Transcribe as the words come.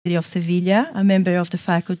of Sevilla, a member of the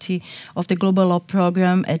faculty of the Global Law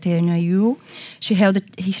program at NIU. She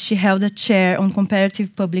held a chair on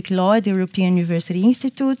comparative public law at the European University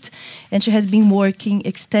Institute, and she has been working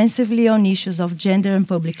extensively on issues of gender and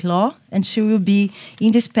public law, and she will be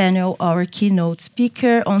in this panel our keynote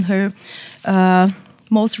speaker on her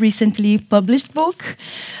most recently published book,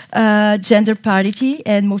 Gender Parity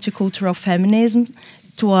and Multicultural Feminism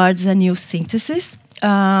Towards a New Synthesis.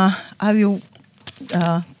 I will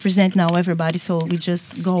present now everybody, so we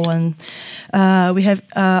just go on. We have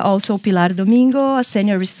also Pilar Domingo, a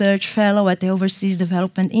senior research fellow at the Overseas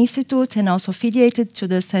Development Institute and also affiliated to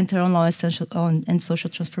the Center on Law and Social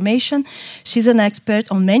Transformation. She's an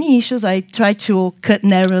expert on many issues. I try to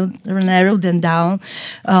narrow them down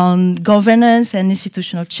on governance and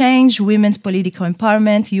institutional change, women's political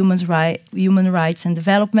empowerment, human rights and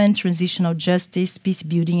development, transitional justice, peace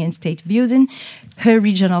building and state building. Her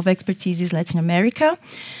region of expertise is Latin America.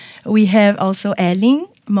 We have also Elin,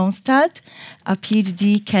 Monstad, a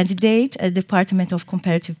PhD candidate at the Department of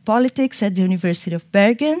Comparative Politics at the University of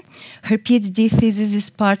Bergen. Her PhD thesis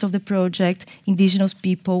is part of the project Indigenous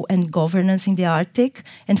People and Governance in the Arctic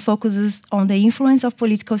and focuses on the influence of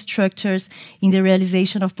political structures in the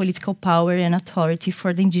realization of political power and authority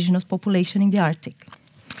for the indigenous population in the Arctic.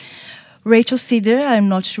 Rachel Sieder, I'm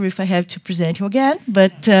not sure if I have to present you again,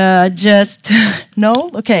 but just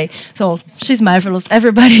no? Okay, so she's marvelous.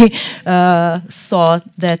 Everybody saw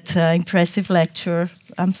that impressive lecture.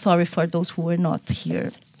 I'm sorry for those who were not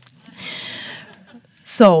here.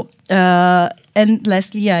 So, and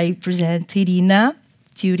lastly, I present Irina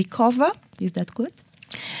Tiurikova. Is that good?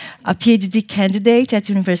 A PhD candidate at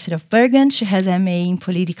the University of Bergen. She has MA in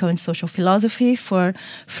Political and Social Philosophy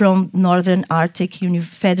from Northern Arctic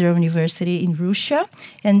Federal University in Russia,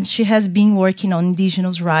 and she has been working on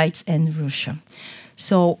indigenous rights in Russia.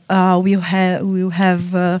 So we'll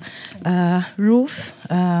have Ruth,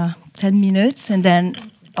 10 minutes, and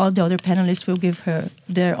then all the other panelists will give her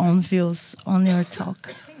their own views on your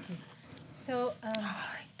talk. So.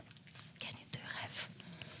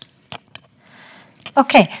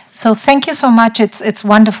 Okay, so thank you so much. It's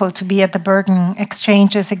wonderful to be at the Bergen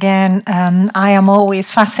Exchanges again. I am always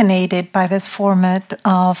fascinated by this format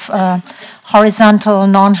of horizontal,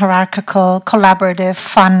 non-hierarchical, collaborative,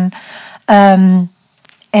 fun, and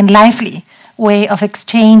lively way of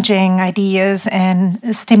exchanging ideas and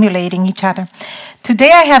stimulating each other.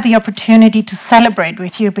 Today I have the opportunity to celebrate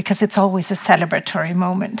with you because it's always a celebratory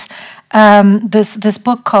moment. This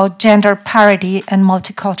book called Gender Parity and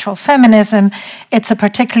Multicultural Feminism, it's a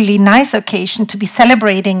particularly nice occasion to be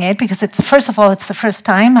celebrating it because it's, first of all, it's the first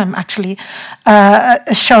time I'm actually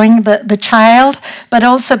showing the child, but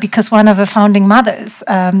also because one of the founding mothers,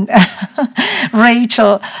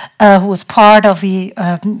 Rachel, who was part of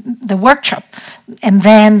the workshop, and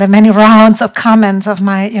then the many rounds of comments of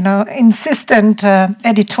my, insistent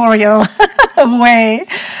editorial way.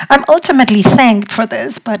 I'm ultimately thanked for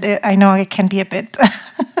this, but I know it can be a bit,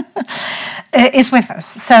 is with us.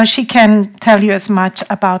 So she can tell you as much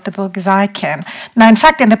about the book as I can. Now, in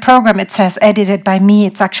fact, in the program it says edited by me.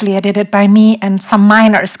 It's actually edited by me and some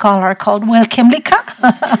minor scholar called Will Kimlicka.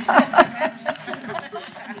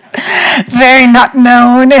 Very not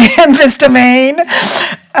known in this domain.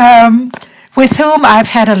 With whom I've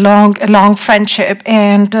had a long friendship,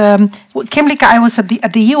 and Kimlicka, I was at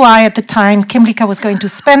the UI at the time. Kimlicka was going to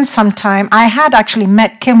spend some time. I had actually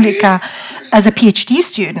met Kimlicka as a PhD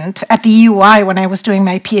student at the UI when I was doing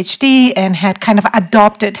my PhD, and had kind of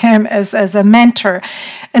adopted him as a mentor.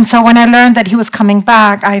 And so when I learned that he was coming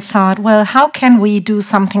back, I thought, well, how can we do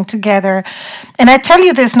something together? And I tell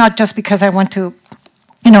you this not just because I want to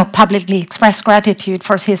publicly express gratitude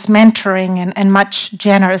for his mentoring and much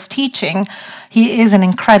generous teaching. He is an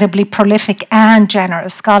incredibly prolific and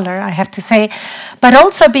generous scholar, I have to say, but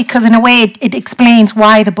also because in a way it explains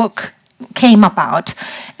why the book came about.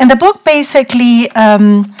 And the book basically,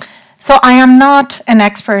 so I am not an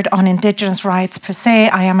expert on indigenous rights per se.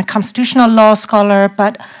 I am a constitutional law scholar,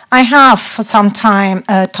 but I have for some time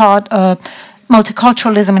taught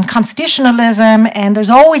multiculturalism and constitutionalism, and there's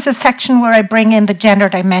always a section where I bring in the gender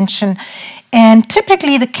dimension. And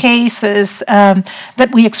typically the cases that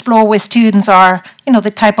we explore with students are, the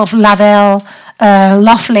type of Lavelle,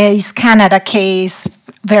 Lovelace, Canada case,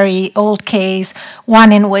 very old case,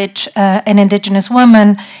 one in which an indigenous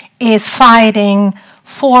woman is fighting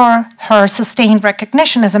for her sustained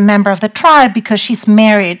recognition as a member of the tribe because she's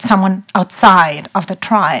married someone outside of the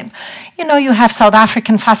tribe. You know, you have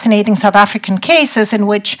fascinating South African cases in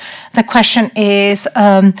which the question is,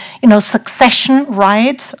 succession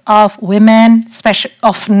rights of women, especially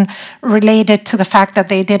often related to the fact that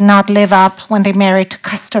they did not live up when they married to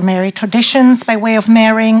customary traditions by way of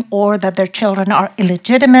marrying, or that their children are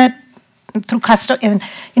illegitimate through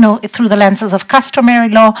through the lenses of customary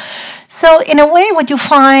law. So in a way, what you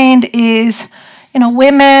find is,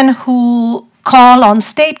 women who call on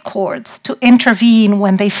state courts to intervene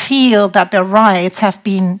when they feel that their rights have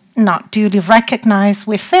been not duly recognized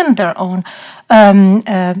within their own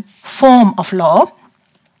form of law.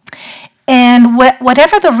 And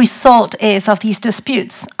whatever the result is of these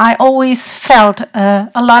disputes, I always felt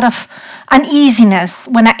a lot of uneasiness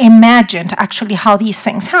when I imagined actually how these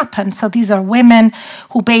things happen. So these are women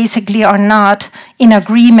who basically are not in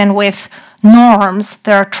agreement with norms.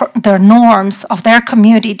 They're norms of their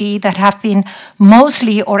community that have been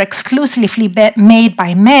mostly or exclusively made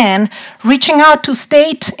by men, reaching out to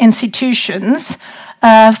state institutions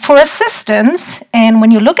for assistance. And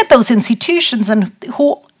when you look at those institutions and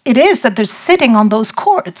who it is that they're sitting on those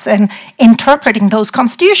courts and interpreting those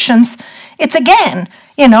constitutions, it's again,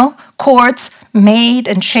 courts made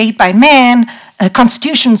and shaped by men,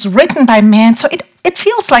 constitutions written by men. So it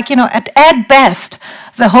feels like, at best,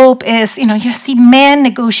 the hope is, you see men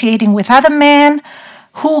negotiating with other men.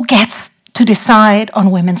 Who gets to decide on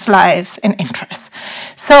women's lives and interests?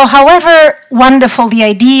 So however wonderful the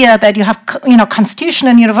idea that you have, constitution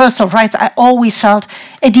and universal rights, I always felt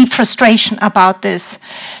a deep frustration about this.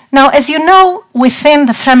 Now, as you know, within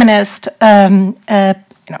the feminist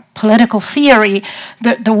political theory,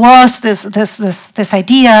 there was this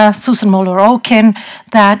idea, Susan Moller-Okin,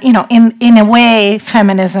 that in a way,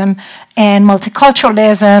 feminism and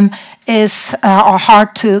multiculturalism are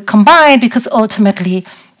hard to combine because ultimately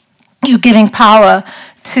you're giving power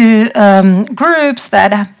to groups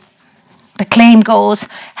that, the claim goes,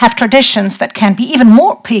 have traditions that can be even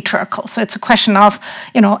more patriarchal. So it's a question of,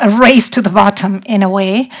 a race to the bottom in a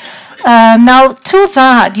way. Now, to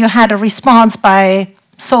that, you had a response by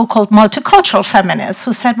so-called multicultural feminists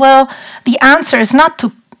who said, well, the answer is not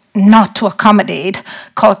to accommodate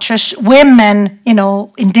cultures. Women,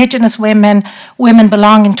 indigenous women, women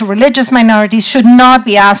belonging to religious minorities should not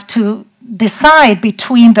be asked to decide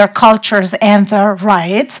between their cultures and their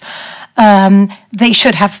rights. They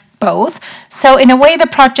should have both. So in a way, the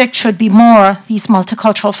project should be more, these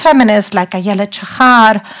multicultural feminists like Ayala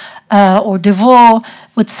Chahar or DeVoe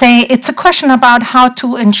would say, it's a question about how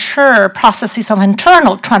to ensure processes of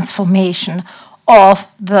internal transformation of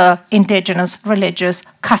the indigenous, religious,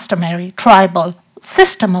 customary, tribal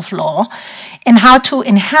system of law, and how to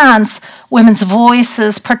enhance women's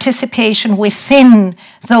voices, participation within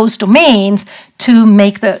those domains to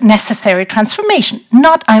make the necessary transformation,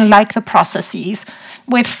 not unlike the processes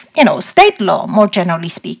with, state law, more generally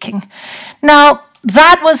speaking. Now,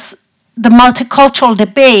 that was the multicultural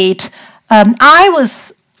debate. I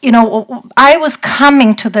was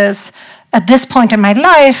coming to this at this point in my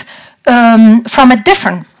life from a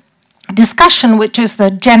different discussion, which is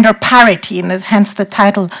the gender parity, and hence the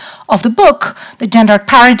title of the book, the gender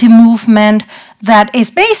parity movement, that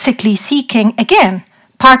is basically seeking, again,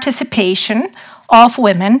 participation of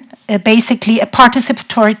women, basically a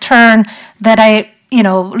participatory turn that I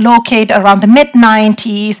locate around the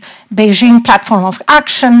mid-90s, Beijing Platform of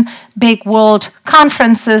Action, big world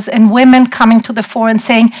conferences, and women coming to the fore and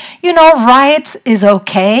saying, rights is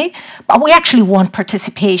okay, but we actually want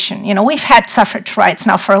participation. We've had suffrage rights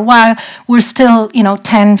now for a while. We're still,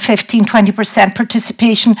 10, 15, 20%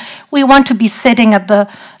 participation. We want to be sitting at the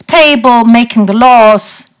table, making the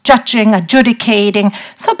laws, judging, adjudicating.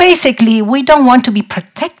 So basically, we don't want to be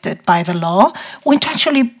protected by the law. We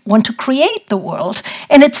actually want to create the world.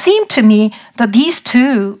 And it seemed to me that these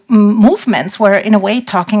two movements were, in a way,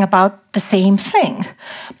 talking about the same thing.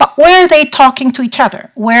 But where are they talking to each other?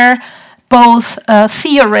 Where both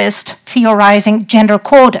theorists theorizing gender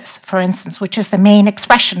quotas, for instance, which is the main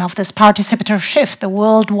expression of this participatory shift, the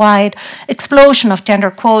worldwide explosion of gender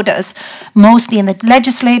quotas, mostly in the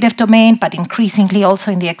legislative domain, but increasingly also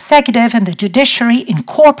in the executive and the judiciary, in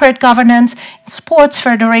corporate governance, in sports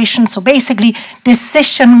federations. So basically,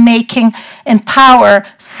 decision-making and power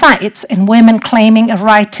sites, and women claiming a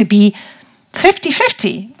right to be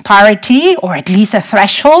 50-50 parity, or at least a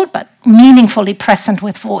threshold, but meaningfully present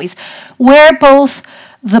with voice, where both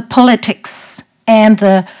the politics and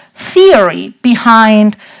the theory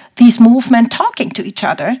behind these movements talking to each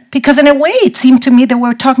other, because in a way it seemed to me that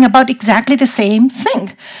we're talking about exactly the same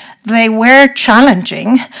thing. they were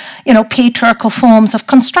challenging, patriarchal forms of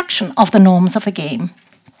construction of the norms of the game.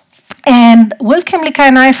 And Will Kimlicka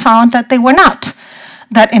and I found that they were not.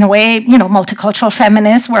 That in a way, multicultural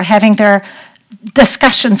feminists were having their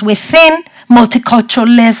discussions within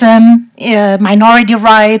multiculturalism, minority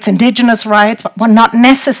rights, indigenous rights, but were not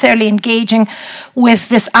necessarily engaging with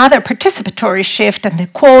this other participatory shift and the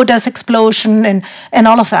quotas explosion and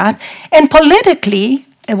all of that. And politically,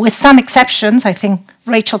 with some exceptions, I think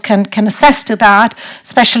Rachel can assess to that,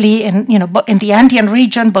 especially in the Andean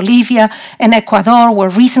region, Bolivia and Ecuador, where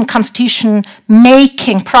recent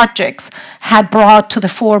constitution-making projects had brought to the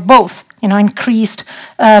fore both increased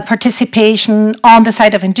participation on the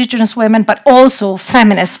side of indigenous women, but also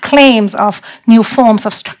feminist claims of new forms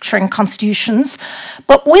of structuring constitutions.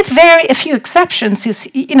 But with very few exceptions,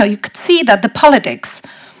 you could see that the politics,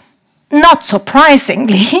 not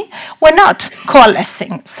surprisingly, were not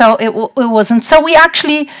coalescing. So it wasn't. So we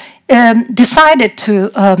actually decided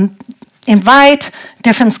to invite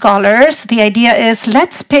different scholars. The idea is,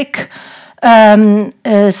 let's pick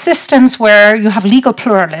systems where you have legal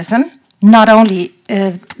pluralism, not only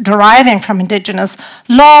deriving from indigenous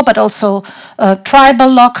law, but also tribal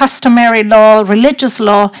law, customary law, religious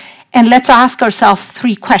law. And let's ask ourselves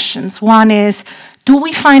 3 questions. One is, do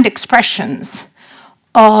we find expressions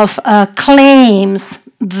of claims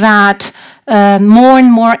that more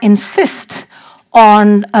and more insist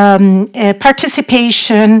on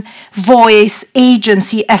participation, voice,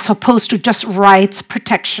 agency, as opposed to just rights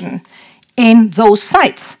protection in those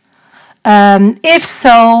sites? If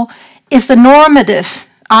so,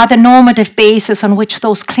 are the normative basis on which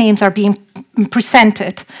those claims are being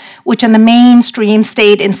presented, which in the mainstream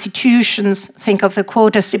state institutions, think of the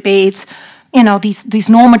quotas debates, these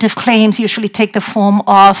normative claims usually take the form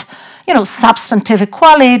of, substantive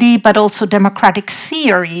equality, but also democratic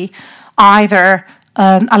theory, either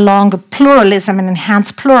along a pluralism and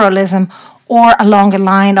enhanced pluralism, or along a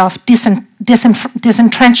line of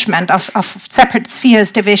disentrenchment, of separate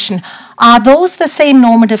spheres division. Are those the same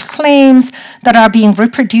normative claims that are being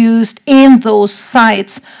reproduced in those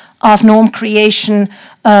sites of norm creation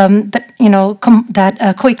that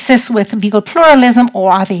coexist with legal pluralism,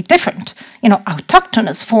 or are they different?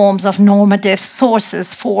 Autochthonous forms of normative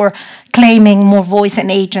sources for claiming more voice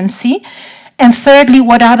and agency. And thirdly,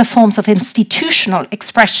 what are the forms of institutional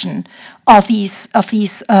expression of these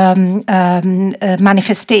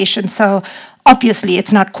manifestations? So obviously,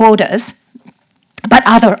 it's not quotas, but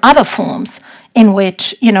other forms in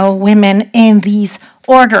which women in these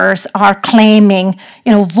orders are claiming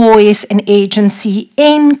voice and agency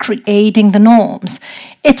in creating the norms.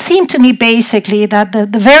 It seemed to me basically that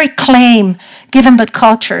the very claim, given that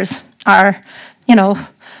cultures are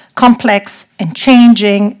complex and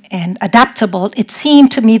changing and adaptable, it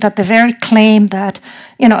seemed to me that the very claim that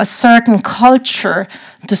a certain culture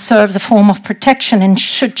deserves a form of protection and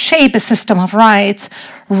should shape a system of rights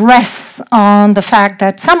rests on the fact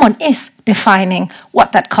that someone is defining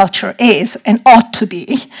what that culture is and ought to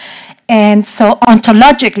be. And so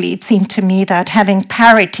ontologically, it seemed to me that having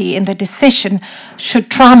parity in the decision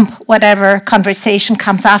should trump whatever conversation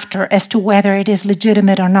comes after as to whether it is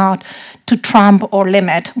legitimate or not to trump or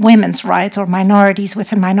limit women's rights or minorities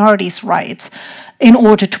within minorities' rights in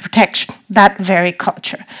order to protect that very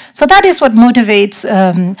culture. So that is what motivates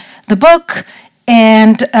the book.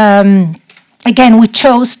 And again, we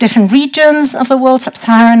chose different regions of the world: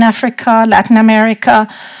 Sub-Saharan Africa, Latin America.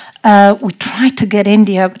 We tried to get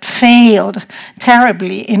India, but failed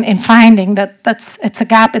terribly in finding that it's a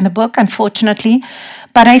gap in the book, unfortunately.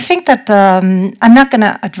 But I think that I'm not going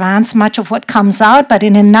to advance much of what comes out, but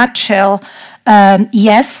in a nutshell,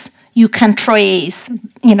 yes, you can trace,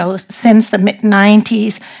 since the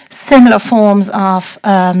mid-90s, similar forms of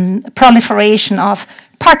proliferation of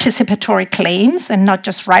participatory claims and not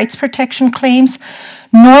just rights protection claims.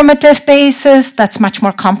 Normative basis, that's much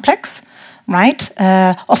more complex. Right?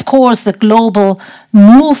 Of course, the global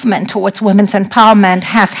movement towards women's empowerment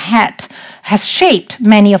has shaped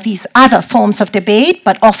many of these other forms of debate,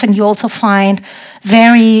 but often you also find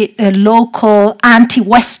very local,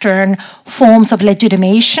 anti-Western forms of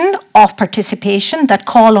legitimation of participation that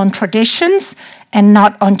call on traditions and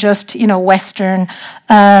not on just, Western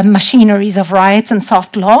machineries of rights and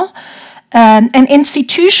soft law. And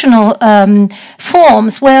institutional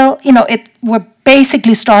forms, well, we're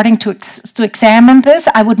basically starting to examine this.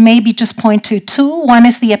 I would maybe just point to 2. One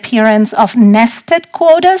is the appearance of nested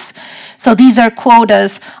quotas. So these are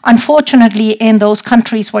quotas, unfortunately, in those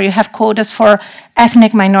countries where you have quotas for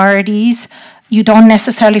ethnic minorities, you don't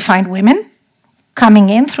necessarily find women. coming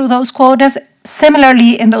in through those quotas.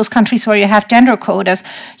 Similarly, in those countries where you have gender quotas,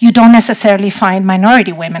 you don't necessarily find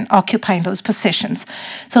minority women occupying those positions.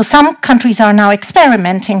 So some countries are now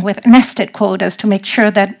experimenting with nested quotas to make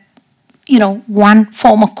sure that, you know, one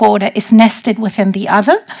form of quota is nested within the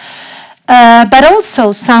other. But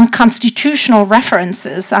also some constitutional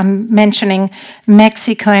references. I'm mentioning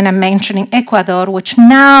Mexico and I'm mentioning Ecuador, which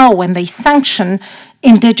now, when they sanction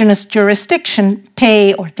indigenous jurisdiction,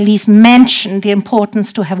 pay or at least mention the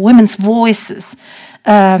importance to have women's voices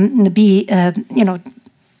be, you know,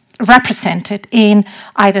 represented in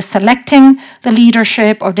either selecting the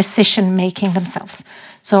leadership or decision making themselves.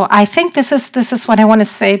 So I think this is what I want to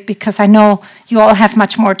say, because I know you all have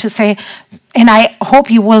much more to say, and I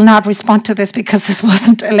hope you will not respond to this because this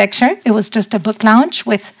wasn't a lecture. It was just a book launch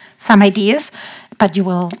with some ideas, but you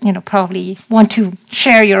will, you know, probably want to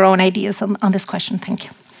share your own ideas on this question. Thank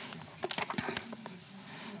you.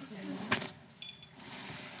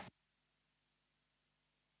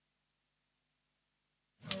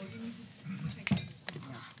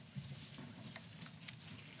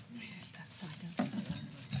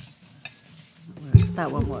 That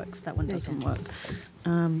one works. That one doesn't work.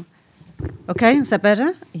 Okay, is that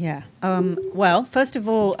better? Yeah. Well, first of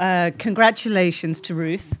all, congratulations to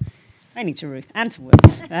Ruth. Mainly to Ruth and to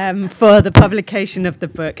Ruth for the publication of the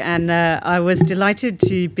book. And I was delighted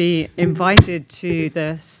to be invited to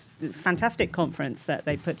this fantastic conference that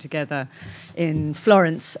they put together in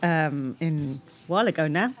Florence in a while ago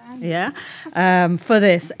now. Yeah, for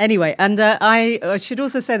this. Anyway, and I should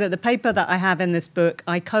also say that the paper that I have in this book,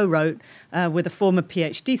 I co-wrote with a former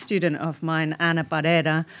PhD student of mine, Ana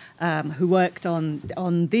Barrera, who worked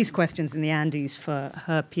on these questions in the Andes for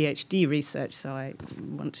her PhD research. So I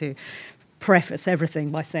want to preface everything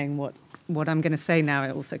by saying what I'm going to say now.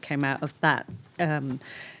 It also came out of that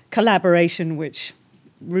collaboration, which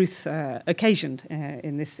Ruth occasioned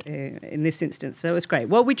in this instance. So it was great.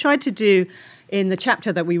 What we tried to do in the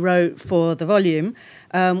chapter that we wrote for the volume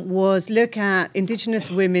was look at Indigenous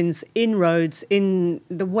women's inroads in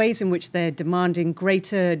the ways in which they're demanding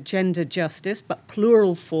greater gender justice, but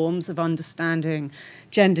plural forms of understanding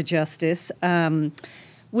gender justice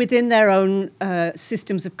within their own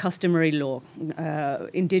systems of customary law,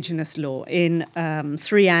 indigenous law, in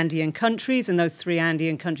 3 Andean countries. And those 3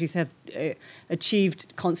 Andean countries have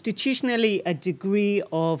achieved constitutionally a degree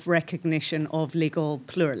of recognition of legal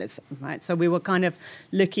pluralism, right? So we were kind of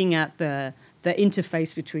looking at the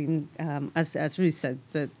interface between, as Ruth said,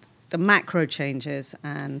 the macro changes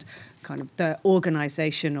and kind of the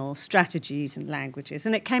organizational strategies and languages.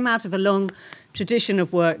 And it came out of a long tradition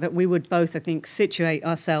of work that we would both, I think, situate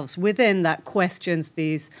ourselves within that questions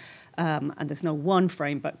these, and there's no one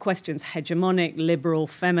frame, but questions hegemonic, liberal,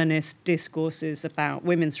 feminist discourses about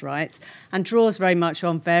women's rights, and draws very much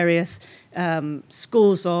on various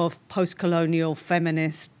schools of post-colonial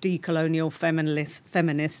feminist, decolonial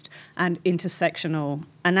feminist, and intersectional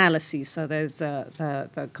analyses. So there's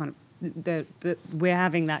the kind of we're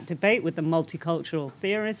having that debate with the multicultural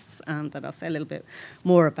theorists that I'll say a little bit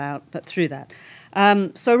more about, but through that.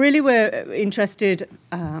 So really we're interested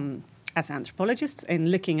as anthropologists in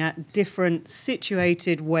looking at different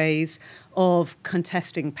situated ways of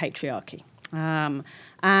contesting patriarchy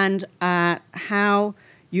and at how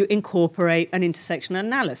you incorporate an intersectional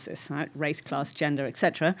analysis, right? Race, class, gender,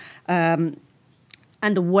 etc., and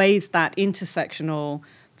the ways that intersectional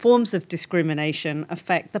forms of discrimination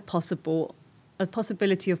affect the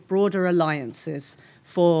possibility of broader alliances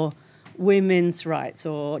for women's rights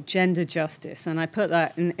or gender justice. And I put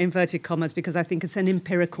that in inverted commas because I think it's an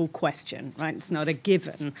empirical question, right? It's not a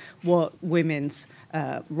given what women's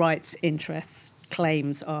rights, interests,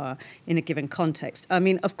 claims are in a given context. I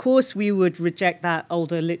mean, of course, we would reject that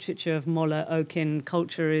older literature of Molla Okin,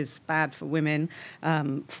 culture is bad for women,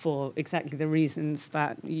 for exactly the reasons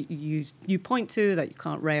that you point to, that you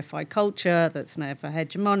can't reify culture, that's never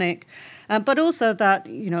hegemonic, but also that,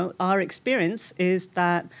 you know, our experience is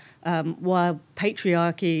that while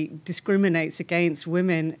patriarchy discriminates against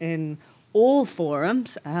women in all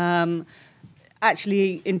forums,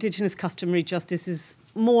 actually Indigenous customary justice is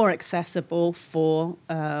more accessible for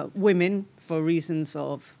women for reasons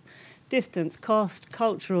of distance, cost,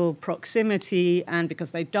 cultural proximity, and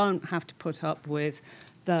because they don't have to put up with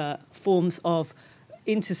the forms of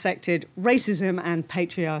intersected racism and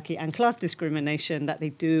patriarchy and class discrimination that they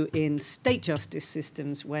do in state justice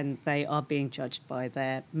systems when they are being judged by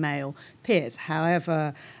their male peers,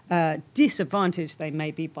 however disadvantaged they may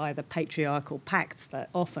be by the patriarchal pacts that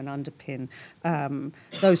often underpin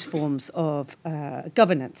those forms of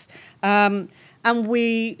governance. And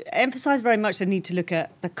we emphasize very much the need to look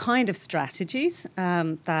at the kind of strategies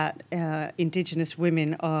that Indigenous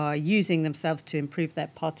women are using themselves to improve their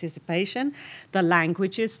participation, the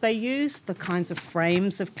languages they use, the kinds of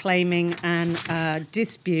frames of claiming and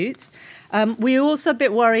disputes. We're also a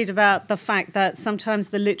bit worried about the fact that sometimes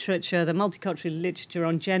the literature, the multicultural literature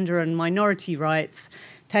on gender and minority rights,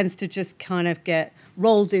 tends to just kind of get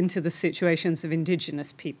rolled into the situations of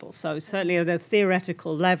Indigenous people. So certainly at the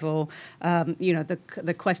theoretical level,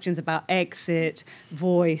 the questions about exit,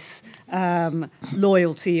 voice,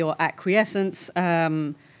 loyalty or acquiescence,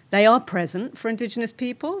 they are present for Indigenous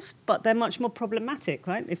peoples, but they're much more problematic,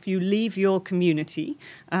 right? If you leave your community,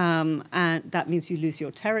 and that means you lose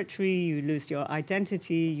your territory, you lose your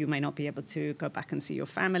identity, you may not be able to go back and see your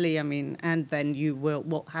family, and then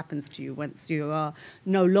what happens to you once you are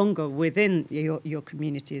no longer within your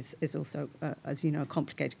community is also, as you know, a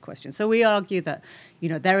complicated question. So we argue that,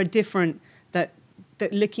 there are different, that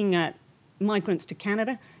looking at migrants to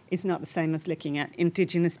Canada is not the same as looking at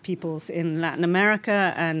Indigenous peoples in Latin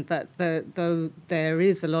America, and that though there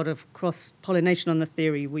is a lot of cross-pollination on the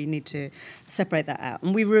theory, we need to separate that out.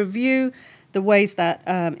 And we review the ways that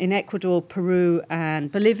in Ecuador, Peru,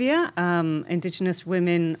 and Bolivia,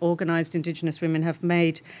 organized Indigenous women have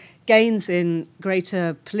made gains in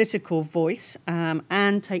greater political voice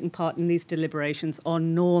and taken part in these deliberations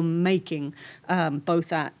on norm making,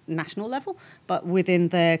 both at national level, but within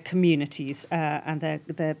their communities and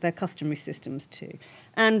their customary systems too.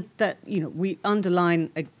 And that, we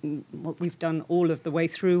underline what we've done all of the way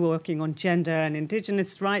through working on gender and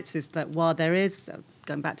Indigenous rights is that while there is,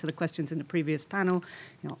 going back to the questions in the previous panel,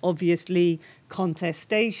 obviously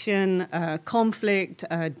contestation, conflict,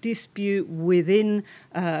 dispute within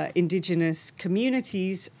Indigenous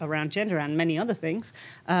communities around gender and many other things,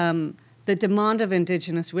 the demand of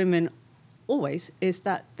Indigenous women always is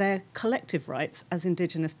that their collective rights as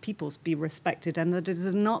Indigenous peoples be respected, and that it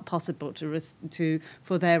is not possible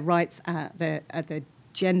for their rights, their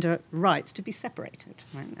gender rights to be separated,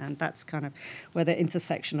 right? And that's kind of where the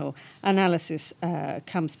intersectional analysis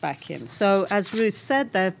comes back in. So as Ruth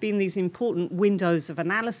said, there have been these important windows of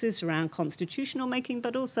analysis around constitutional making,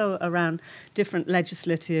 but also around different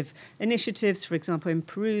legislative initiatives. For example, in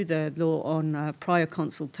Peru, the law on prior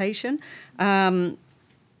consultation.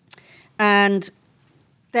 And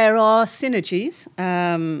there are synergies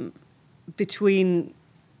between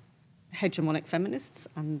hegemonic feminists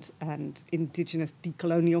and Indigenous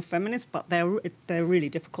decolonial feminists, but they're really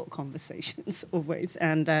difficult conversations always,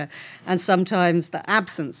 and sometimes the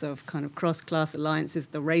absence of kind of cross-class alliances,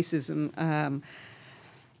 the racism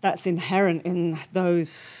that's inherent in the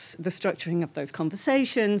structuring of those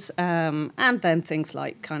conversations, and then things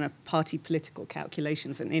like kind of party political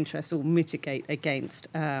calculations and interests all mitigate against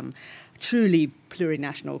truly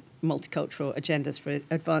plurinational multicultural agendas for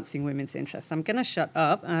advancing women's interests. I'm going to shut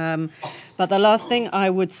up, but the last thing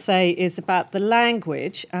I would say is about the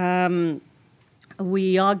language.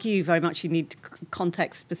 We argue very much you need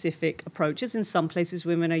context-specific approaches. In some places,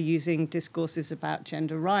 women are using discourses about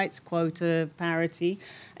gender rights, quota, parity.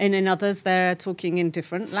 And in others, they're talking in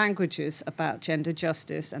different languages about gender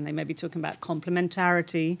justice, and they may be talking about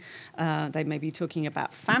complementarity. They may be talking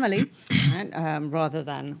about family, right, rather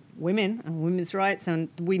than women and women's rights. And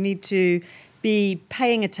we need to be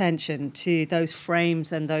paying attention to those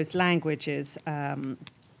frames and those languages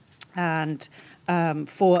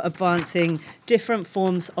for advancing different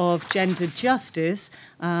forms of gender justice.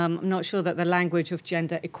 I'm not sure that the language of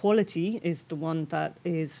gender equality is the one that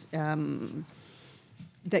is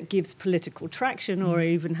that gives political traction or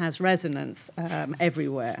even has resonance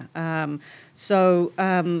everywhere.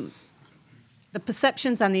 The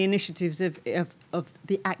perceptions and the initiatives of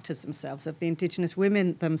the actors themselves, of the Indigenous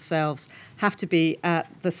women themselves, have to be at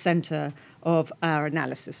the centre of our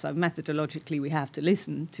analysis. So methodologically, we have to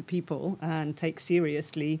listen to people and take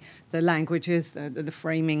seriously the languages, the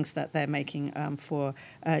framings that they're making for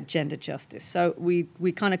gender justice. So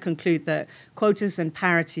we kind of conclude that quotas and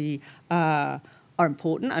parity are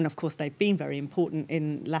important, and of course they've been very important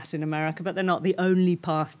in Latin America, but they're not the only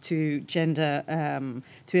path to gender,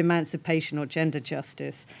 to emancipation or gender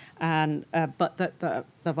justice. And but the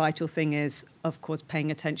vital thing is, of course,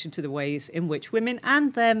 paying attention to the ways in which women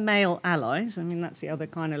and their male allies, I mean, that's the other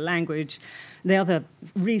kind of language, the other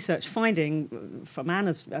research finding from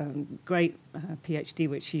Anna's great PhD,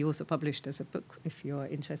 which she also published as a book, if you're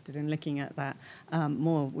interested in looking at that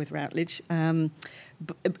more with Routledge,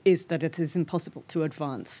 is that it is impossible to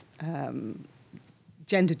advance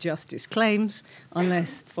gender justice claims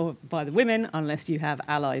by the women, unless you have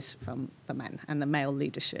allies from the men and the male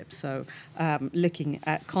leadership. So looking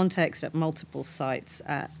at context at multiple sites,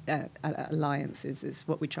 at alliances is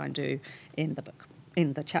what we try and do in the book,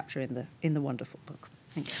 in the chapter in the wonderful book.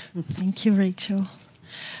 Thank you. Thank you, Rachel.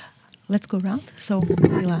 Let's go round. So,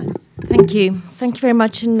 Pilar. Thank you. Thank you very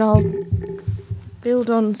much. And I'll build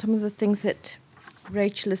on some of the things that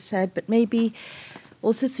Rachel has said, but maybe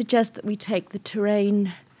also suggest that we take the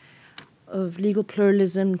terrain of legal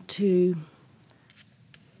pluralism to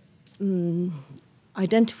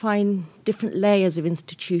identifying different layers of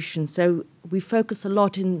institutions. So we focus a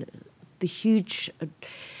lot in the huge...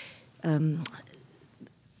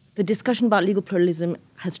 the discussion about legal pluralism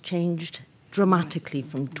has changed dramatically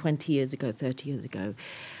from 20 years ago, 30 years ago.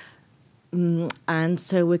 And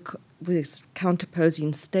so we're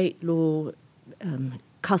counterposing state law,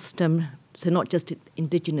 custom, so not just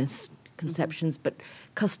indigenous conceptions, but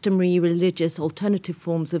customary, religious, alternative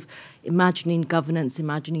forms of imagining governance,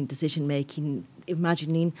 imagining decision-making,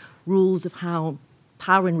 imagining rules of how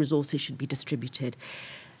power and resources should be distributed.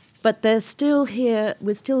 But there's still here,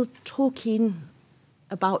 we're still talking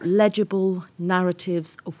about legible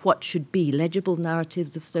narratives of what should be, legible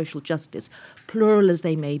narratives of social justice, plural as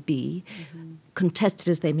they may be, contested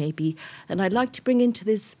as they may be. And I'd like to bring into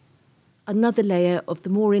this another layer of the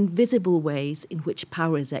more invisible ways in which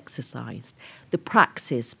power is exercised, the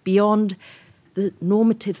praxis, beyond the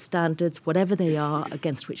normative standards, whatever they are,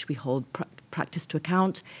 against which we hold practice to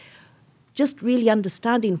account, just really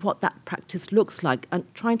understanding what that practice looks like and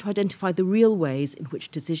trying to identify the real ways in which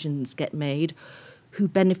decisions get made, who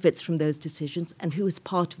benefits from those decisions and who is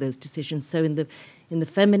part of those decisions. So in the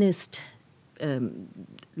feminist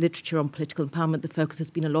literature on political empowerment, the focus has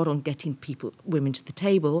been a lot on getting women to the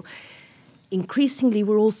table. Increasingly,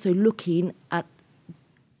 we're also looking at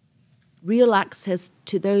real access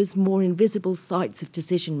to those more invisible sites of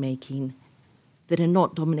decision-making that are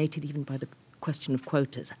not dominated even by the question of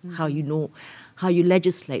quotas. How you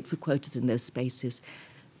legislate for quotas in those spaces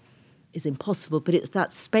is impossible, but it's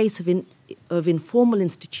that space of informal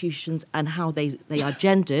institutions and how they are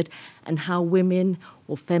gendered and how women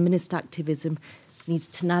or feminist activism needs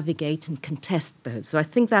to navigate and contest those. So I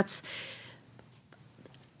think that's...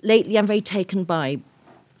 Lately, I'm very taken by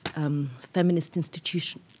feminist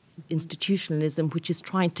institutionalism, which is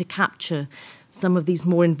trying to capture some of these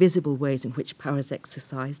more invisible ways in which power is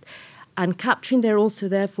exercised, and capturing there also,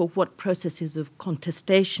 therefore, what processes of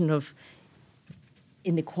contestation of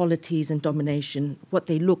inequalities and domination, what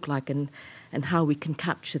they look like and how we can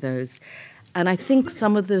capture those. And I think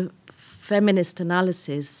some of the feminist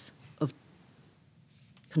analysis of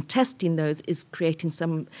contesting those is creating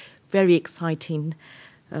some very exciting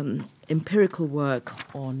empirical work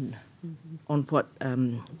on what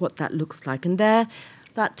that looks like. And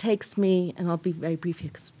that takes me, and I'll be very brief here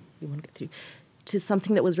because we want to get through, to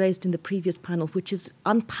something that was raised in the previous panel, which is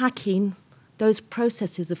unpacking those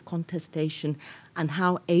processes of contestation and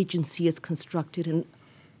how agency is constructed and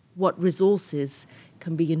what resources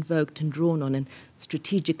can be invoked and drawn on and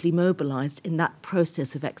strategically mobilized in that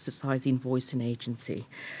process of exercising voice and agency.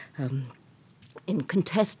 In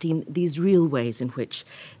contesting these real ways in which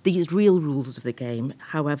these real rules of the game,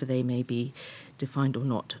 however they may be defined or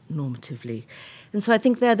not normatively. And so I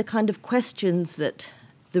think they're the kind of questions that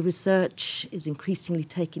the research is increasingly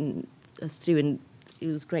taking us through, and it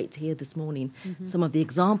was great to hear this morning some of the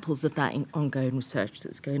examples of that ongoing research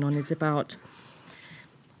that's going on is about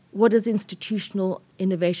what does institutional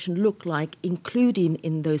innovation look like, including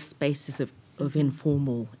in those spaces of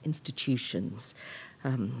informal institutions,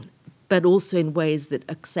 but also in ways that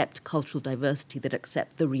accept cultural diversity, that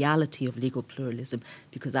accept the reality of legal pluralism,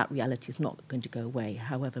 because that reality is not going to go away,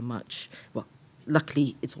 however much, well,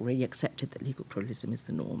 luckily it's already accepted that legal pluralism is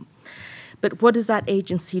the norm. But what does that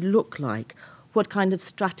agency look like? What kind of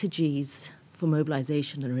strategies for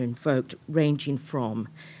mobilization are invoked, ranging from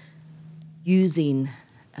using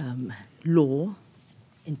law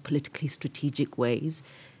in politically strategic ways,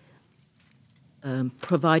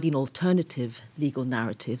 providing alternative legal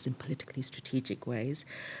narratives in politically strategic ways,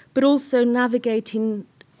 but also navigating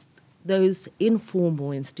those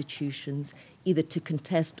informal institutions either to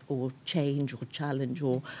contest or change or challenge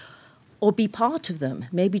or be part of them.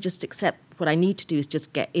 Maybe just accept what I need to do is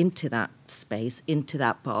just get into that space, into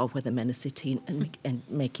that bar where the men are sitting and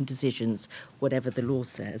making decisions, whatever the law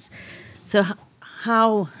says. So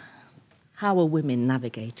how are women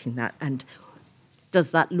navigating that? And does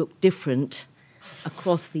that look different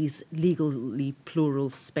across these legally plural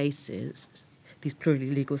spaces, these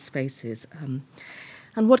plurally legal spaces?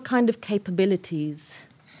 And what kind of capabilities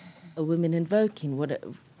are women invoking?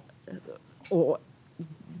 Or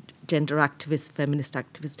gender activists, feminist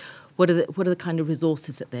activists, what are the kind of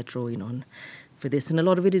resources that they're drawing on for this? And a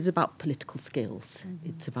lot of it is about political skills.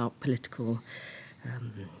 It's about political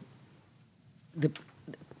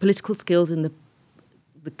skills and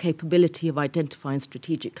the capability of identifying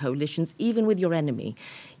strategic coalitions, even with your enemy.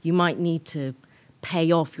 You might need to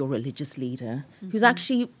pay off your religious leader, who's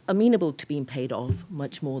actually amenable to being paid off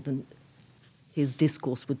much more than his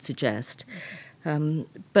discourse would suggest.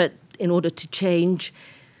 But in order to change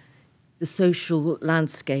the social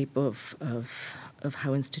landscape of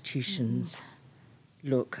how institutions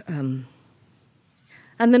look. And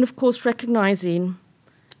then, of course, recognizing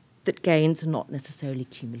that gains are not necessarily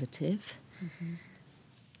cumulative.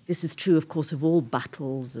 This is true, of course, of all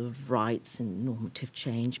battles of rights and normative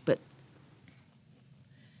change, but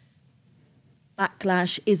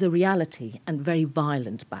backlash is a reality, and very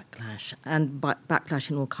violent backlash, and backlash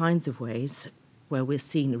in all kinds of ways, where we're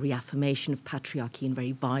seeing a reaffirmation of patriarchy in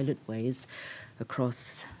very violent ways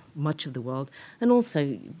across much of the world, and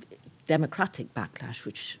also democratic backlash,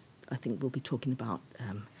 which I think we'll be talking about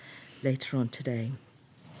later on today.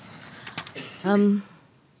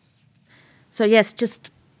 So yes,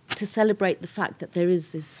 just to celebrate the fact that there is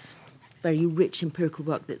this very rich empirical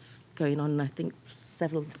work that's going on, and I think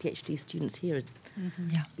several PhD students here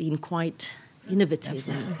have been quite innovative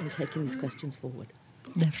in taking these questions forward.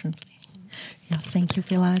 Definitely. Yeah, thank you,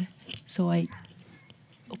 Pilar. So I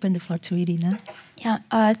open the floor to Irina. Yeah,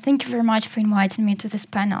 thank you very much for inviting me to this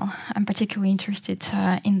panel. I'm particularly interested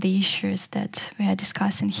in the issues that we are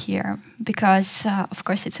discussing here because, of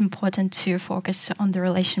course, it's important to focus on the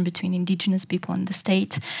relation between indigenous people and the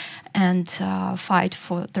state and fight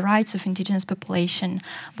for the rights of indigenous population.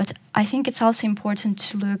 But I think it's also important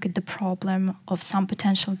to look at the problem of some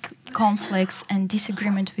potential conflicts and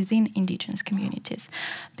disagreement within indigenous communities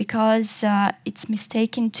because it's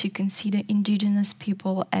mistaken to consider indigenous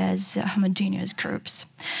people as homogeneous groups.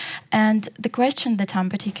 And the question that I'm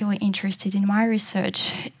particularly interested in my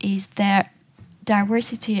research is the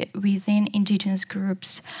diversity within indigenous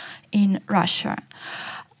groups in Russia.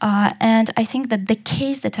 And I think that the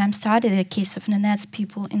case that I'm studying, the case of Nenets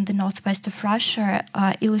people in the northwest of Russia,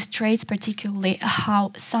 illustrates particularly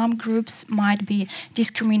how some groups might be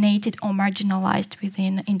discriminated or marginalized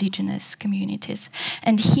within indigenous communities.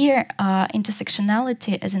 And here,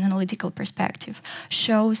 intersectionality as an analytical perspective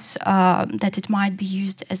shows that it might be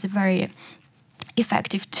used as a very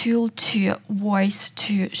effective tool to voice,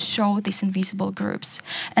 to show these invisible groups.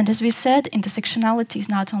 And as we said, intersectionality is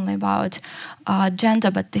not only about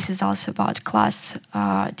gender, but this is also about class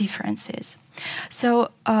differences.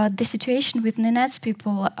 So the situation with Nenets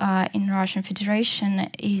people in Russian Federation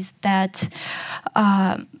is that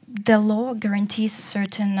the law guarantees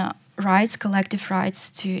certain rights, collective rights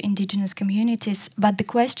to indigenous communities, but the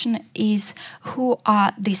question is, who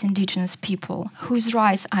are these indigenous people? Whose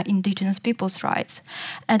rights are indigenous people's rights?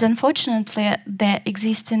 And unfortunately, the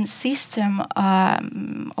existing system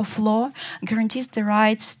of law guarantees the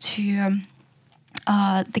rights to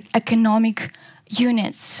the economic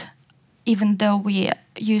units. Even though we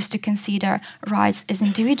used to consider rights as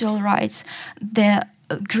individual rights, the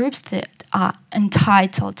groups that are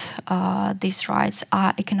entitled these rights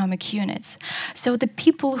are economic units. So the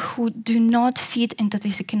people who do not fit into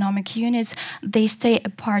these economic units, they stay a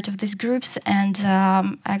part of these groups and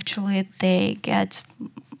actually they get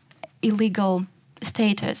illegal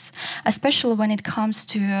status, especially when it comes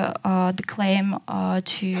to the claim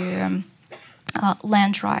to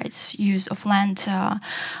land rights, use of land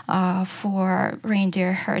for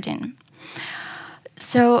reindeer herding.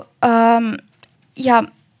 So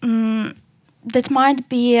that might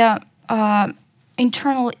be an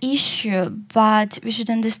internal issue, but we should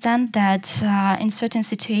understand that in certain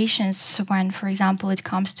situations when, for example, it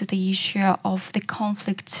comes to the issue of the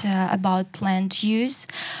conflict about land use,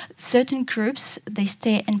 certain groups, they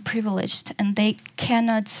stay unprivileged and they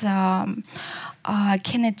cannot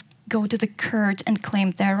go to the court and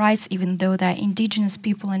claim their rights, even though they're indigenous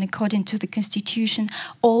people, and according to the constitution,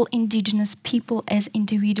 all indigenous people as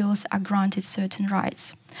individuals are granted certain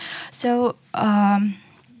rights. So, I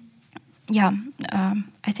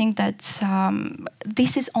think that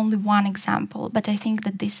this is only one example, but I think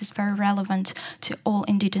that this is very relevant to all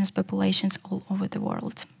indigenous populations all over the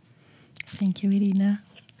world. Thank you, Irina.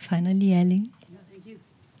 Finally, Elin. Thank you.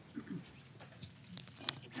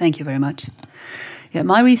 Thank you very much. Yeah,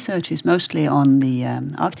 my research is mostly on the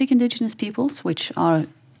Arctic indigenous peoples, which are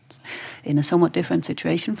in a somewhat different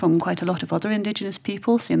situation from quite a lot of other indigenous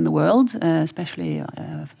peoples in the world, especially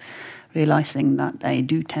realizing that they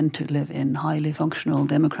do tend to live in highly functional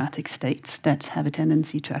democratic states that have a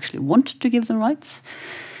tendency to actually want to give them rights.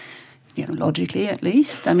 logically at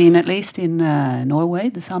least. I mean, at least in Norway,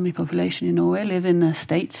 the Sami population in Norway live in a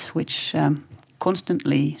state which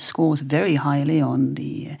constantly scores very highly on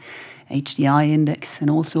the HDI index and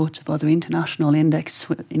all sorts of other international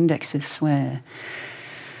indexes where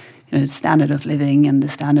the standard of living and the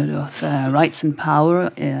standard of rights and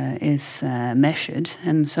power is measured.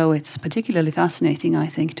 And so it's particularly fascinating, I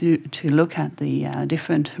think, to look at the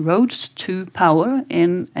different roads to power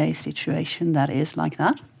in a situation that is like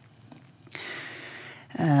that.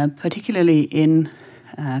 Particularly in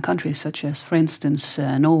countries such as, for instance,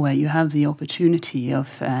 Norway, you have the opportunity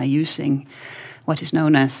of using what is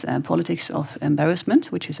known as politics of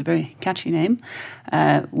embarrassment, which is a very catchy name,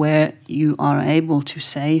 where you are able to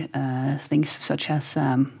say things such as,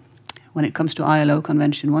 when it comes to ILO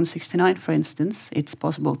Convention 169, for instance, it's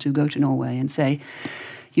possible to go to Norway and say,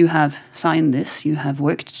 you have signed this, you have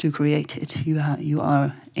worked to create it, you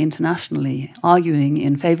are internationally arguing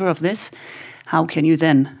in favor of this. How can you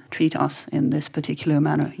then treat us in this particular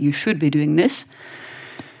manner? You should be doing this,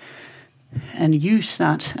 and use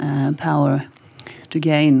that power to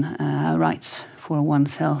gain rights for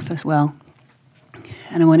oneself as well.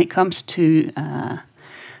 And when it comes to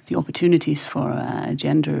the opportunities for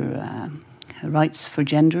gender rights for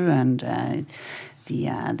gender and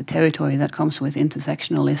the territory that comes with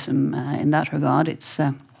intersectionalism in that regard, it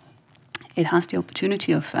has the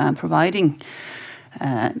opportunity of providing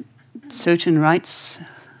certain rights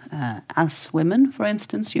as women. For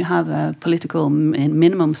instance, you have a political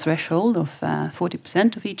minimum threshold of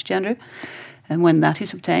 40% of each gender. And when that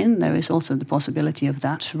is obtained, there is also the possibility of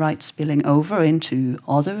that right spilling over into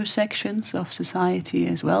other sections of society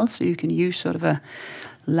as well. So you can use sort of a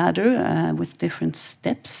ladder with different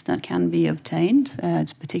steps that can be obtained.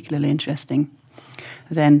 It's particularly interesting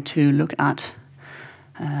then to look at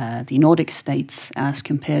the Nordic states as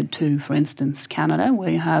compared to, for instance, Canada,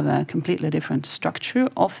 where you have a completely different structure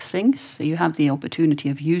of things. So you have the opportunity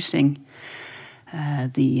of using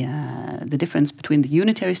the difference between the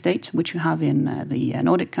unitary state, which you have in the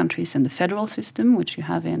Nordic countries, and the federal system, which you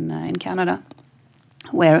have in Canada,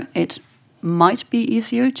 where it might be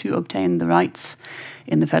easier to obtain the rights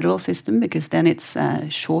in the federal system, because then it's a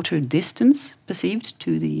shorter distance perceived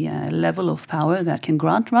to the level of power that can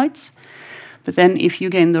grant rights. But then if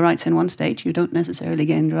you gain the rights in one state, you don't necessarily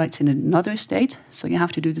gain the rights in another state. So you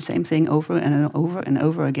have to do the same thing over and over and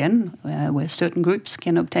over again, where certain groups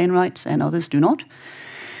can obtain rights and others do not.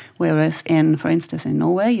 Whereas for instance, in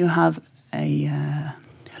Norway, you have a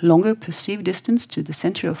longer perceived distance to the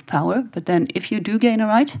center of power. But then if you do gain a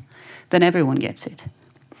right, then everyone gets it.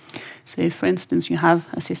 So if, for instance, you have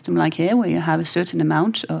a system like here, where you have a certain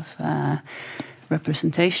amount of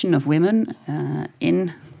representation of women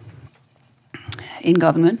in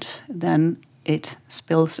government, then it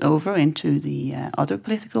spills over into the other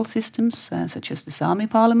political systems, such as the Sami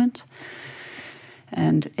parliament,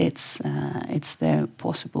 and it's there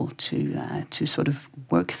possible to sort of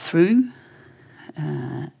work through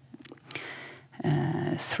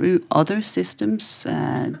other systems,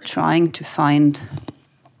 trying to find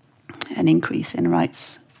an increase in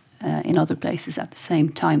rights in other places at the same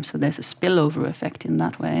time. So there's a spillover effect in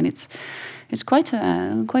that way, and it's quite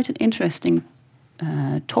an interesting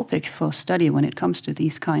topic for study when it comes to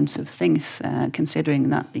these kinds of things, considering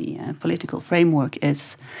that the political framework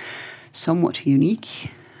is somewhat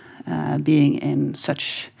unique, being in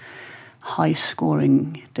such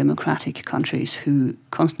high-scoring democratic countries who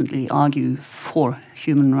constantly argue for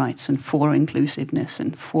human rights and for inclusiveness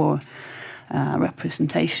and for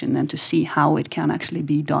representation, and to see how it can actually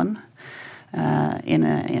be done in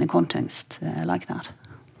a context like that.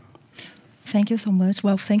 Thank you so much.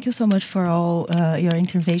 Well, thank you so much for all your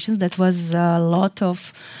interventions. That was a lot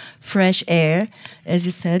of fresh air, as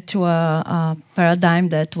you said, to a paradigm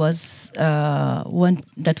that was one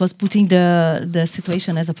that was putting the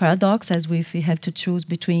situation as a paradox, as we have to choose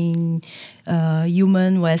between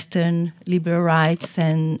human Western liberal rights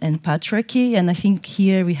and patriarchy. And I think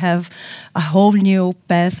here we have a whole new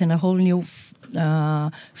path and a whole new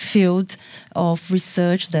field of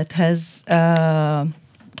research that has a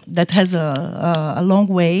long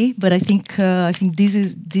way, but I think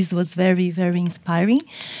this was very, very inspiring.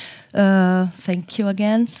 Thank you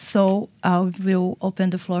again. So I will open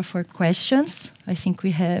the floor for questions. I think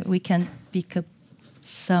we can pick up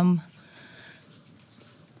some.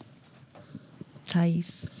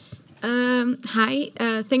 Thais. Hi.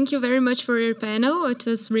 Thank you very much for your panel. It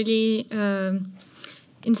was really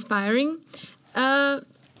inspiring.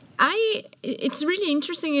 It's really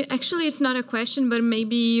interesting. Actually, it's not a question, but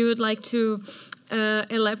maybe you would like to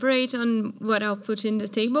elaborate on what I'll put in the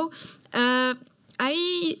table.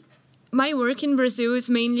 my work in Brazil is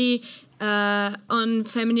mainly on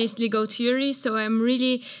feminist legal theory, so I'm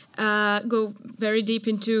really go very deep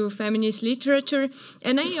into feminist literature,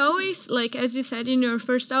 and I always, like as you said in your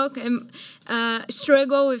first talk,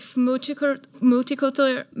 struggle with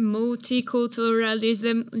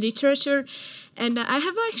multiculturalism literature, and I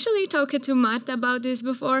have actually talked to Marta about this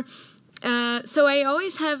before. So I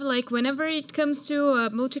always have, like, whenever it comes to a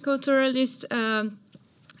multiculturalist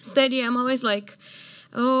study, I'm always like,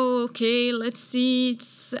 oh, okay, let's see.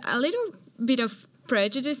 It's a little bit of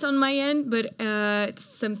prejudice on my end, but it's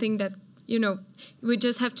something that, you know, we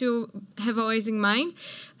just have to have always in mind.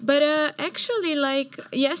 But actually, like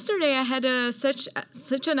yesterday, I had such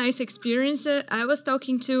a nice experience. I was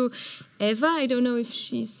talking to Eva. I don't know if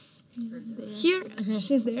she's here.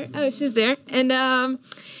 She's there. Oh, she's there. And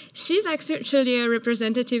she's actually a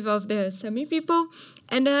representative of the Sami people.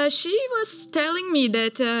 And she was telling me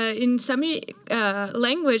that in Sami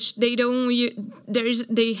language, they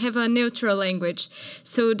have a neutral language,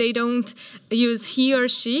 so they don't use he or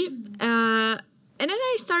she. And then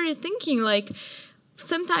I started thinking, like,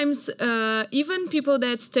 sometimes even people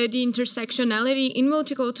that study intersectionality in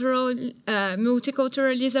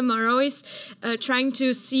multiculturalism are always trying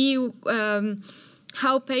to see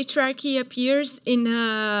how patriarchy appears in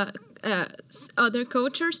other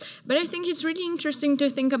cultures, but I think it's really interesting to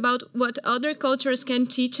think about what other cultures can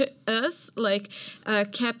teach us, like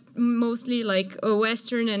mostly like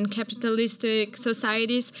Western and capitalistic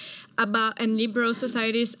societies and liberal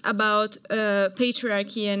societies, about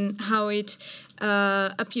patriarchy and how it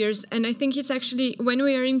appears. And I think it's actually, when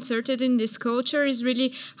we are inserted in this culture, it's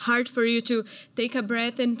really hard for you to take a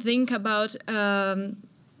breath and think about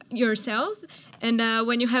yourself. And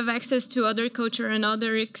when you have access to other culture and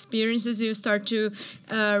other experiences, you start to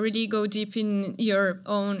really go deep in your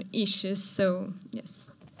own issues. So, yes.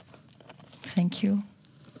 Thank you.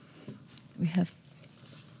 We have...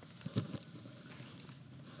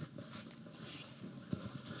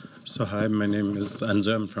 So, hi, my name is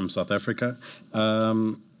Anzo. I'm from South Africa.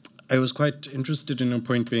 I was quite interested in a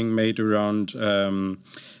point being made around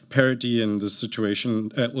parity and the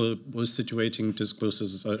situation, was situating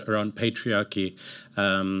discourses around patriarchy,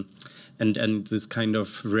 and this kind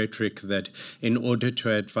of rhetoric that in order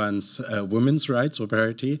to advance women's rights or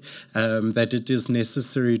parity, that it is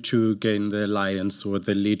necessary to gain the alliance or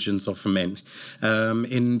the allegiance of men.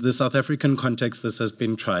 In the South African context, this has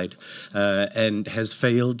been tried and has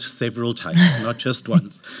failed several times, not just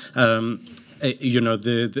once. You know,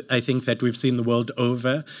 I think that we've seen the world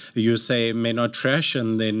over. You say men are trash,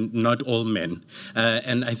 and then not all men.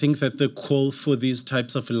 And I think that the call for these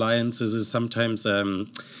types of alliances is sometimes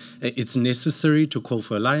it's necessary to call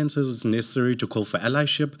for alliances, it's necessary to call for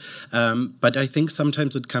allyship, but I think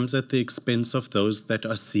sometimes it comes at the expense of those that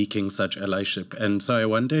are seeking such allyship. And so I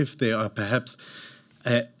wonder if there are perhaps,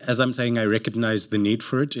 as I'm saying, I recognize the need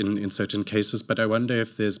for it in certain cases, but I wonder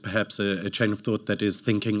if there's perhaps a chain of thought that is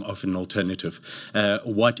thinking of an alternative.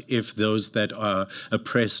 What if those that are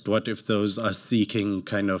oppressed, what if those are seeking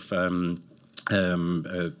kind of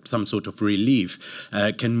some sort of relief,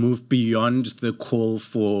 can move beyond the call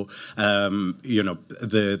for, you know,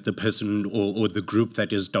 the person or the group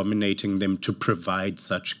that is dominating them to provide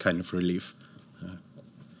such kind of relief?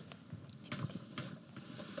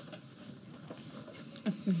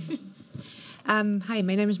 Hi,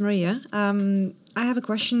 my name is Maria. I have a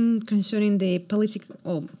question concerning the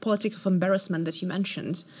political embarrassment that you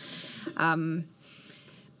mentioned.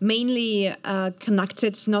 Mainly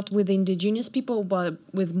connected not with indigenous people, but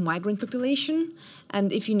with migrant population.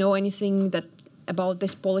 And if you know anything about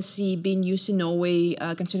this policy being used in Norway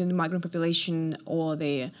concerning the migrant population or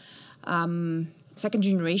the second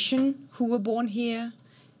generation who were born here.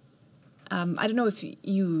 I don't know if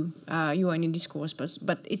you are in a discourse,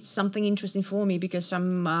 but it's something interesting for me because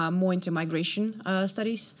I'm more into migration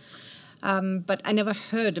studies. But I never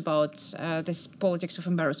heard about this politics of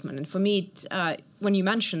embarrassment. And for me, when you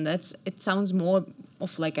mention that, it sounds more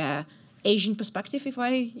of like a Asian perspective, if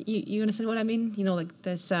you understand what I mean. You know, like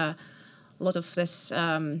there's a lot of this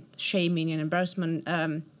shaming and embarrassment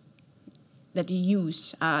that you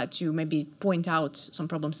use to maybe point out some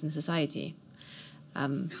problems in society.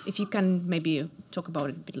 If you can maybe talk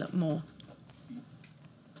about it a bit more.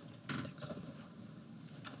 Thanks.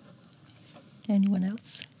 Anyone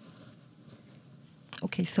else?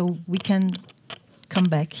 Okay, so we can come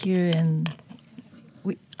back here, and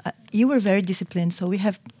you were very disciplined, so we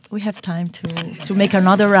have time to make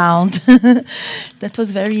another round. That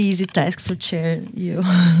was very easy task to chair you.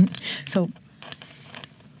 So.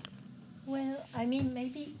 Well, I mean,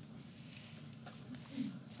 maybe.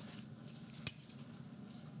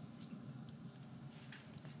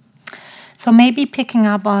 So maybe picking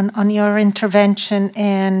up on your intervention,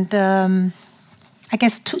 and I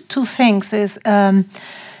guess two things is,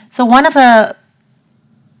 so one of the,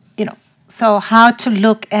 so how to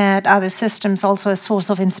look at other systems also a source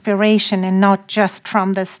of inspiration and not just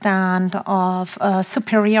from the stand of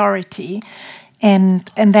superiority, and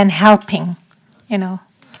then helping,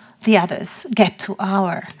 the others get to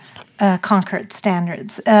our conquered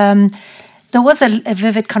standards. There was a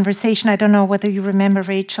vivid conversation, I don't know whether you remember,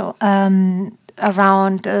 Rachel,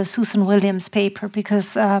 around Susan Williams' paper,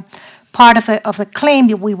 because part of the claim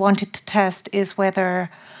that we wanted to test is whether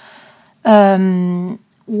to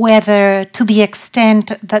the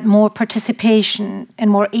extent that more participation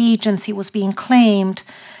and more agency was being claimed,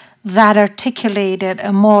 that articulated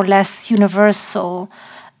a more or less universal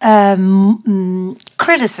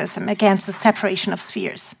criticism against the separation of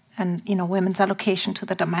spheres and women's allocation to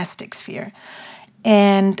the domestic sphere,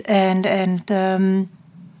 and in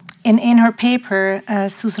her paper,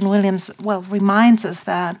 Susan Williams reminds us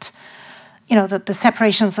that that the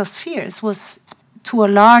separations of spheres was to a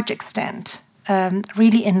large extent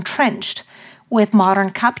really entrenched with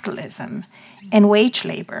modern capitalism and wage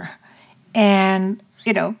labor, and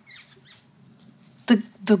the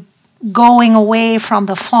going away from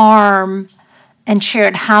the farm and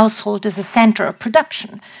shared household as a center of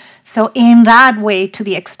production. So in that way, to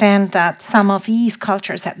the extent that some of these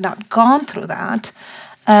cultures had not gone through that,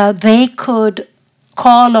 they could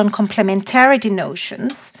call on complementarity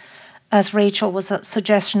notions, as Rachel was a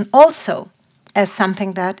suggestion also, as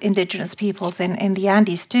something that indigenous peoples in the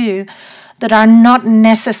Andes do, that are not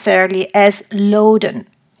necessarily as loaded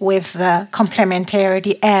with the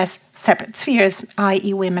complementarity as separate spheres,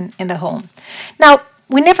 i.e. women in the home. Now,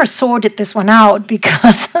 we never sorted this one out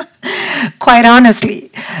because, quite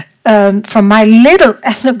honestly, from my little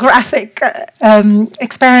ethnographic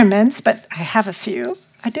experiments, but I have a few.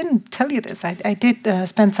 I didn't tell you this. I did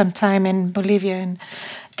spend some time in Bolivia and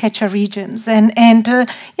Quechua regions, and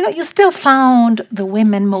you still found the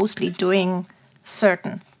women mostly doing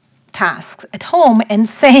certain tasks at home and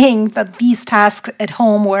saying that these tasks at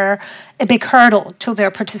home were a big hurdle to their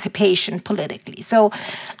participation politically. So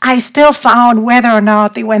I still found, whether or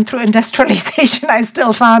not they went through industrialization, I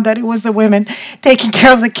still found that it was the women taking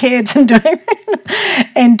care of the kids and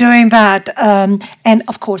doing that. And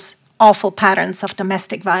of course, awful patterns of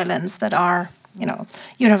domestic violence that are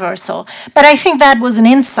universal. But I think that was an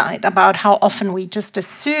insight about how often we just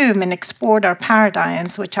assume and export our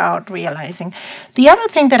paradigms without realizing. The other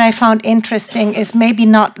thing that I found interesting is maybe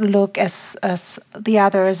not look as the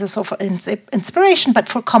other as a sort of inspiration, but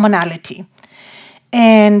for commonality.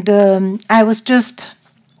 And I'm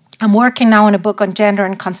working now on a book on gender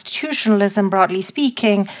and constitutionalism, broadly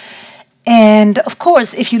speaking. And of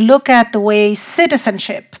course, if you look at the way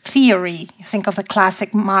citizenship theory, think of the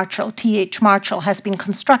classic Marshall, T.H. Marshall, has been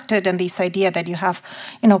constructed, and this idea that you have,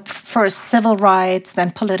 first civil rights,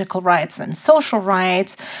 then political rights, then social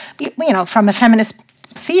rights. From a feminist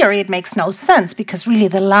theory, it makes no sense, because really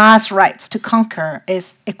the last rights to conquer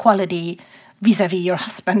is equality vis-a-vis your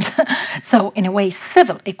husband. So in a way,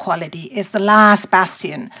 civil equality is the last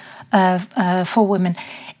bastion for women.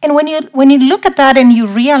 And when you look at that and you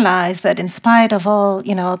realize that in spite of all,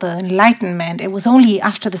 the Enlightenment, it was only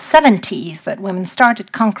after the 70s that women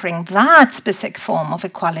started conquering that specific form of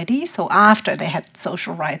equality, so after they had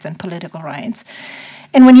social rights and political rights.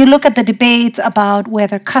 And when you look at the debates about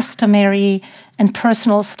whether customary and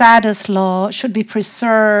personal status law should be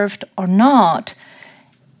preserved or not,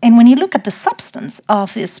 and when you look at the substance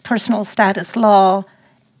of this personal status law,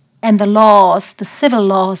 and the laws, the civil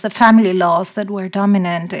laws, the family laws that were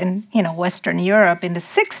dominant in Western Europe in the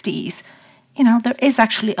 60s, there is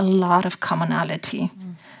actually a lot of commonality.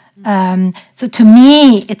 So to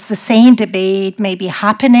me, it's the same debate maybe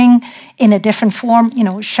happening in a different form,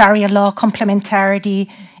 Sharia law, complementarity.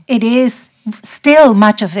 It is still,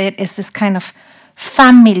 much of it is this kind of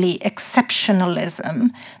family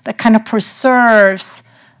exceptionalism that kind of preserves,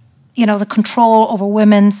 the control over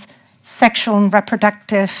women's sexual and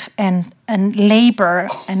reproductive and labor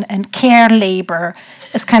and care labor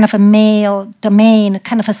is kind of a male domain,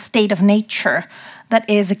 kind of a state of nature that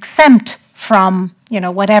is exempt from,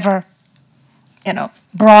 whatever,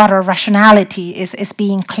 broader rationality is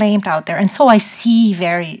being claimed out there. And so I see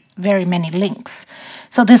very, very many links.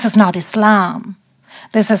 So this is not Islam.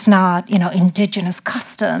 This is not, indigenous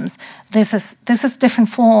customs. This is different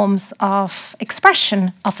forms of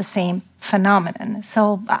expression of the same phenomenon.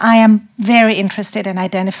 So I am very interested in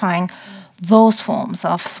identifying those forms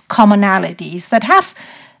of commonalities that have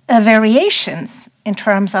variations in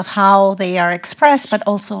terms of how they are expressed, but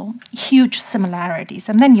also huge similarities.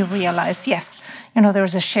 And then you realize, yes,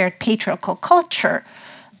 there's a shared patriarchal culture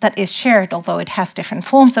that is shared, although it has different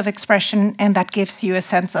forms of expression, and that gives you a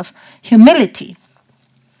sense of humility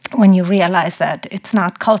when you realize that it's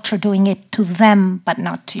not culture doing it to them, but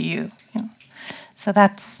not to you. So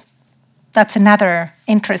that's another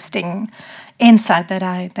interesting insight that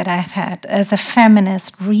I've had as a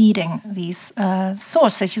feminist reading these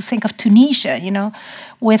sources. You think of Tunisia,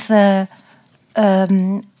 with the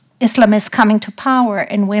Islamists coming to power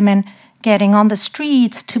and women getting on the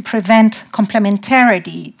streets to prevent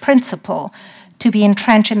complementarity principle to be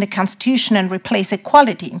entrenched in the constitution and replace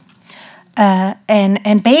equality,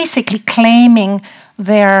 and basically claiming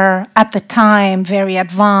their, at the time, very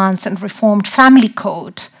advanced and reformed family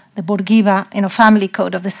code, the Bourguiba, family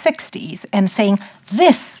code of the 60s, and saying,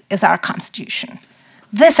 this is our constitution.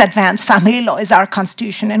 This advanced family law is our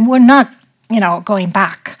constitution, and we're not, going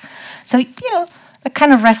back. So, it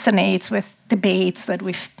kind of resonates with debates that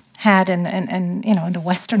we've had in the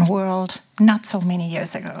Western world not so many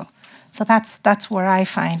years ago. So that's where I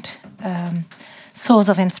find source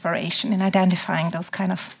of inspiration in identifying those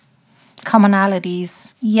kind of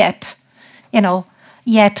commonalities, yet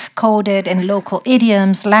coded in local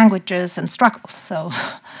idioms, languages, and struggles. So,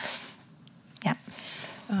 yeah.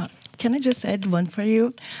 Can I just add one for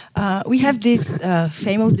you? We have this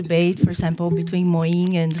famous debate, for example, between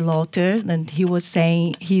Moin and Slaughter, and he was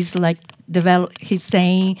saying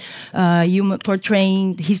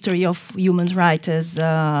portraying the history of human rights as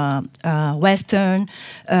a Western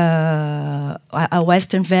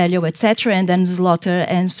value, etc. And then Slaughter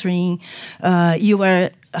answering, you are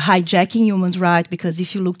hijacking human rights, because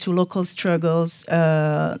if you look to local struggles,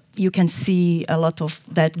 you can see a lot of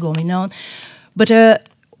that going on. But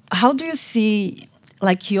how do you see,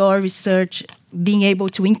 your research being able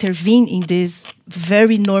to intervene in this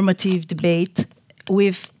very normative debate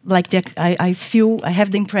with, I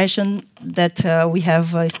have the impression that we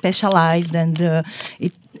have specialized and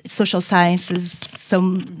social sciences,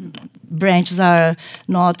 some branches are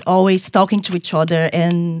not always talking to each other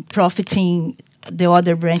and profiting the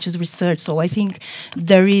other branches' research. So I think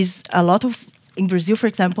there is a lot of, in Brazil, for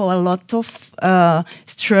example, a lot of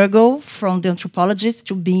struggle from the anthropologists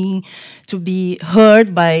to be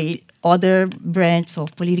heard by other branches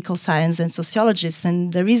of political science and sociologists,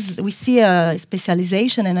 and we see a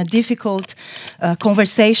specialization and a difficult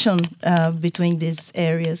conversation between these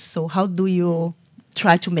areas. So how do you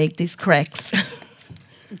try to make these cracks?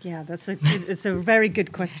 Yeah, it's a very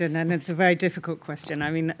good question, and it's a very difficult question. I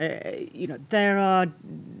mean, there are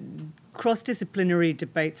cross-disciplinary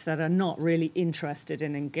debates that are not really interested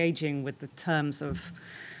in engaging with the terms of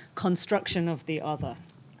construction of the other.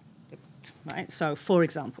 Right? So, for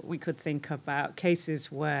example, we could think about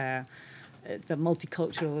cases where the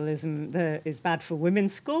multiculturalism that is bad for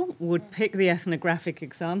women's school would pick the ethnographic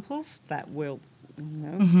examples that will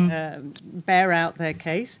bear out their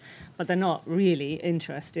case, but they're not really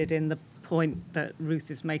interested in the point that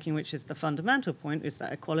Ruth is making, which is the fundamental point, is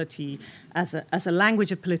that equality as a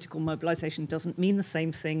language of political mobilization doesn't mean the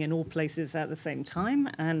same thing in all places at the same time,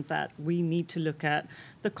 and that we need to look at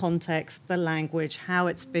the context, the language, how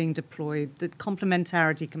it's being deployed. The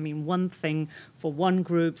complementarity can mean one thing for one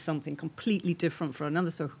group, something completely different for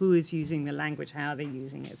another, so who is using the language, how are they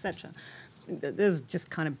using it, etc. There's just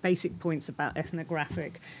kind of basic points about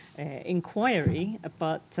ethnographic inquiry,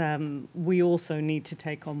 but we also need to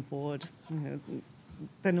take on board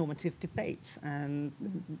the normative debates and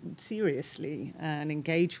seriously and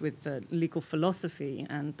engage with the legal philosophy,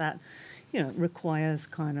 and that requires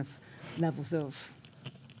kind of levels of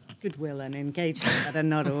goodwill and engagement that are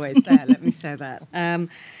not always there. Let me say that.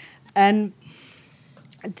 And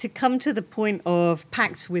to come to the point of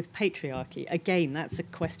pacts with patriarchy, again, that's a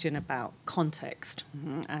question about context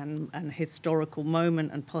and historical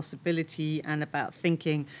moment and possibility, and about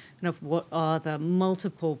thinking of what are the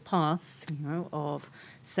multiple paths of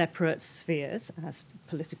separate spheres as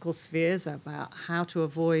political spheres, about how to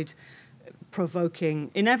avoid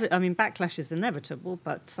provoking backlash is inevitable,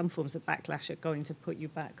 but some forms of backlash are going to put you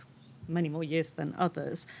back many more years than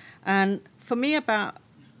others. And for me,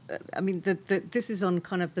 this is on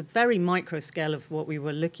kind of the very micro scale of what we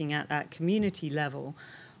were looking at community level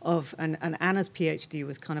and Anna's PhD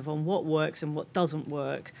was kind of on what works and what doesn't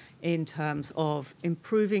work in terms of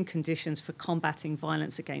improving conditions for combating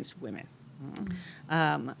violence against women.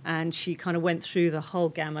 And she kind of went through the whole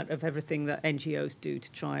gamut of everything that NGOs do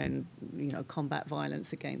to try and combat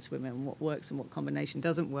violence against women, and what works and what combination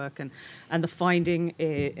doesn't work. And the finding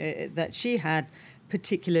that she had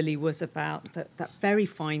particularly was about that very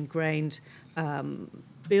fine-grained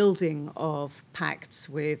building of pacts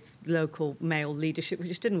with local male leadership,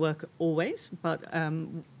 which didn't work always, but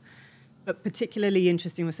particularly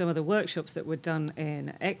interesting were some of the workshops that were done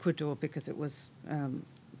in Ecuador, because it was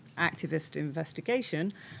activist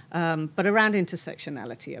investigation, but around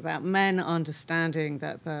intersectionality, about men understanding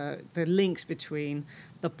that the links between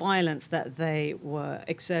the violence that they were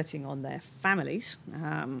exerting on their families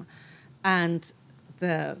and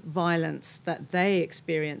the violence that they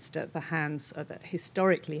experienced at the hands, or that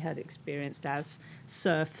historically had experienced as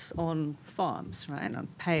serfs on farms, right, on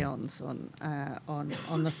peons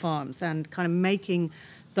on the farms, and kind of making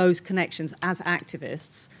those connections as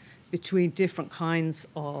activists between different kinds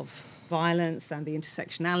of violence and the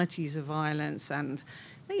intersectionalities of violence. And,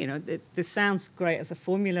 you know, this sounds great as a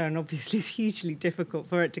formula, and obviously it's hugely difficult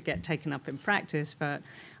for it to get taken up in practice. But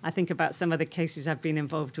I think about some of the cases I've been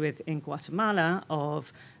involved with in Guatemala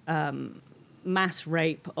of mass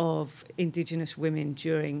rape of indigenous women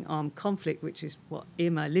during armed conflict, which is what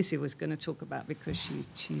Irma Lizzie was going to talk about, because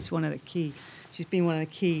she's been one of the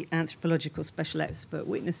key anthropological special expert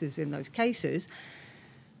witnesses in those cases.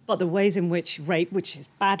 But the ways in which rape, which is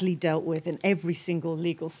badly dealt with in every single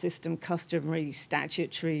legal system, customary,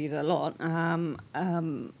 statutory, the lot,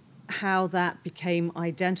 how that became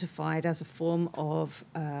identified as a form of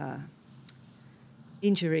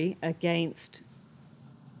injury against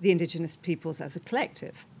the indigenous peoples as a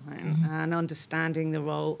collective, right? Mm-hmm. And understanding the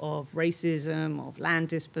role of racism, of land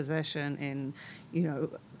dispossession in, you know,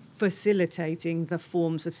 facilitating the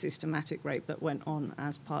forms of systematic rape that went on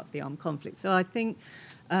as part of the armed conflict. So I think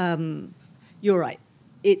you're right.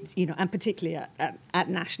 It's, you know, and particularly at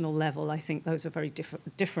national level, I think those are very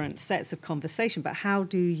different sets of conversation. But how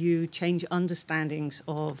do you change understandings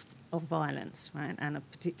of violence, right, and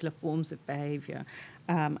of particular forms of behaviour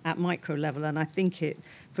at micro level? And I think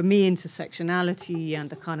for me, intersectionality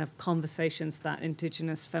and the kind of conversations that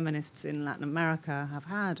Indigenous feminists in Latin America have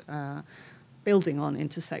had, building on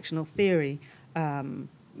intersectional theory,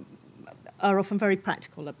 are often very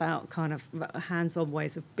practical about kind of hands-on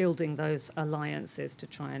ways of building those alliances to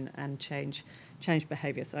try and change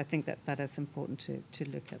behaviour. So I think that is important to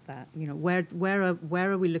look at that. You know,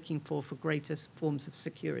 where are we looking for greater forms of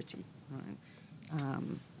security, right?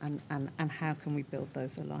 And how can we build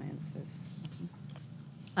those alliances?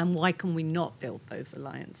 And why can we not build those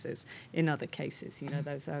alliances in other cases? You know,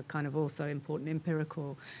 those are kind of also important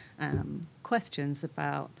empirical questions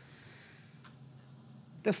about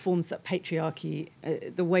the forms that patriarchy,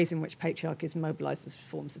 the ways in which patriarchy is mobilized as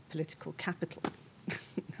forms of political capital.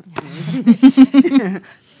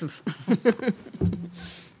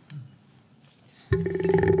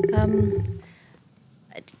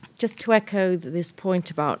 Just to echo this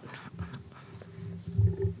point about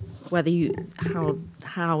whether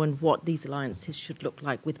how and what these alliances should look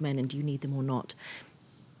like with men, and do you need them or not?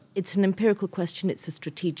 It's an empirical question. It's a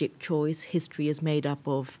strategic choice. History is made up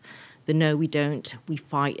of the no, we don't, we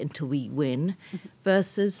fight until we win,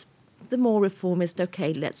 versus the more reformist,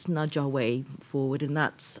 okay, let's nudge our way forward, and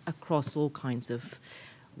that's across all kinds of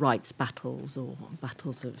rights battles or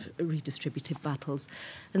battles of redistributive battles.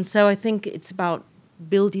 And so I think it's about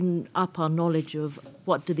building up our knowledge of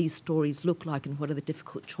what do these stories look like and what are the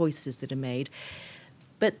difficult choices that are made,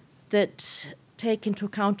 but that take into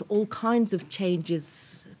account all kinds of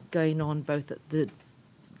changes going on both at the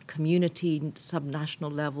community,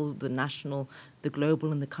 subnational level, the national, the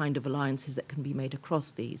global, and the kind of alliances that can be made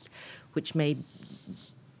across these, which are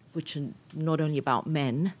not only about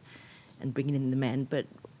men and bringing in the men, but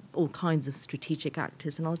all kinds of strategic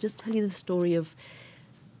actors. And I'll just tell you the story of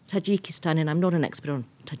Tajikistan, and I'm not an expert on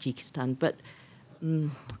Tajikistan, but the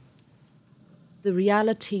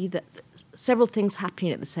reality that several things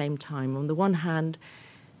happening at the same time. On the one hand,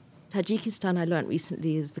 Tajikistan, I learned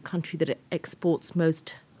recently, is the country that exports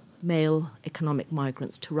most male economic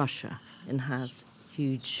migrants to Russia and has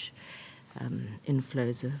huge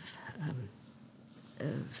inflows of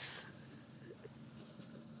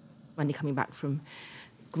money coming back from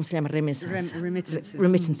remittances.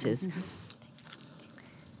 Mm-hmm.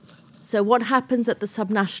 So what happens at the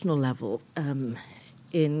subnational level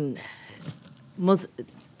in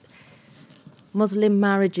Muslim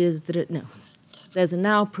marriages that are, no, there's a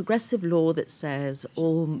now progressive law that says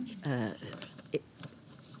all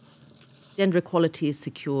gender equality is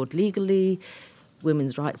secured legally,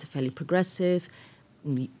 women's rights are fairly progressive.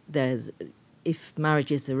 If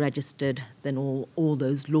marriages are registered, then all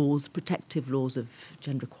those laws, protective laws of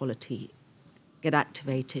gender equality, get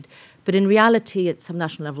activated. But in reality, at some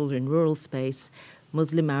national level in rural space,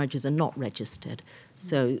 Muslim marriages are not registered.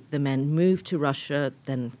 So the men move to Russia,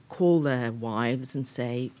 then call their wives and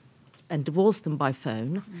say, and divorce them by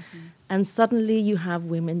phone, and suddenly you have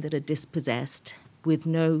women that are dispossessed with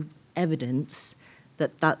no evidence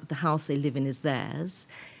that the house they live in is theirs,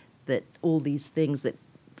 that all these things that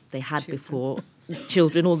they had before,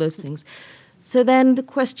 children, all those things. So then the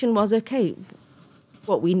question was, okay,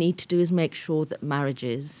 what we need to do is make sure that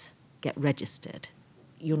marriages get registered.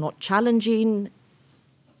 You're not challenging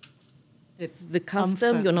the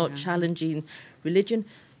custom, you're not challenging religion,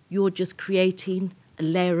 you're just creating a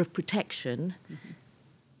layer of protection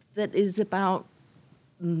that is about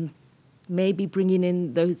maybe bringing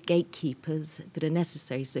in those gatekeepers that are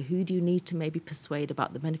necessary. So who do you need to maybe persuade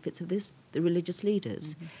about the benefits of this? The religious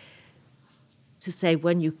leaders. To say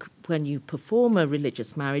when you perform a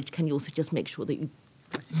religious marriage, can you also just make sure that you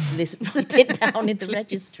write it down in the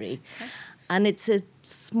registry? And it's a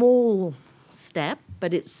small step,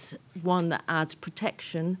 but it's one that adds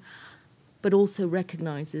protection, but also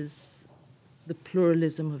recognises the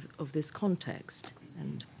pluralism of this context.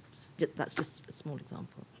 And that's just a small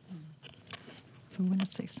example. You want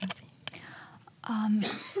to say something?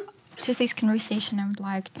 To this conversation, I would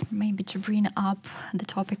like maybe to bring up the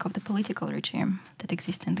topic of the political regime that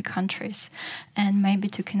exists in the countries, and maybe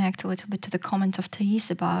to connect a little bit to the comment of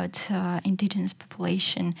Thais about indigenous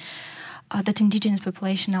population, that indigenous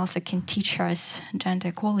population also can teach us gender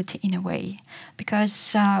equality in a way,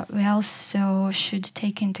 because we also should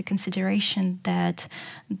take into consideration that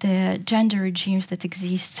the gender regimes that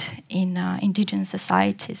exist in indigenous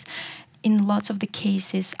societies in lots of the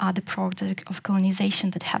cases are the product of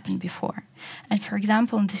colonization that happened before. And for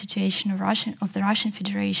example, in the situation of the Russian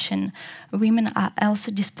Federation, women are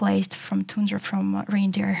also displaced from tundra, from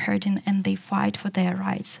reindeer herding, and they fight for their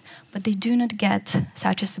rights. But they do not get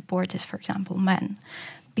such a support as, for example, men.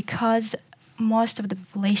 Because most of the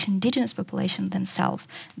population, indigenous population themselves,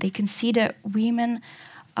 they consider women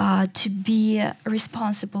to be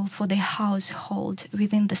responsible for the household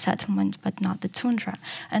within the settlement, but not the tundra.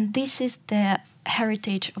 And this is the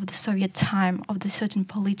heritage of the Soviet time, of the certain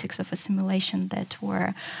politics of assimilation that were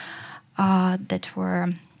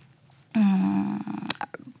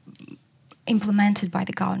implemented by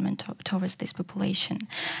the government towards this population.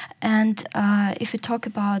 And if we talk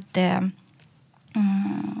about the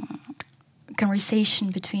conversation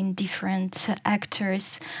between different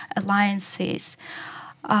actors, alliances,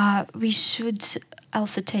 we should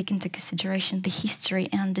also take into consideration the history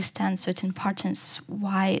and understand certain patterns,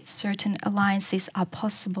 why certain alliances are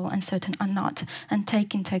possible and certain are not, and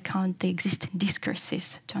take into account the existing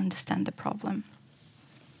discourses to understand the problem.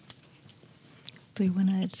 Do you want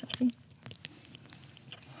to add something?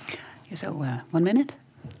 So 1 minute?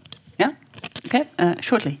 Yeah? Okay,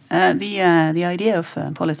 shortly. The idea of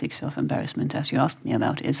politics of embarrassment, as you asked me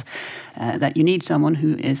about, is that you need someone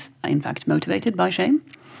who is, in fact, motivated by shame.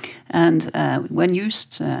 And when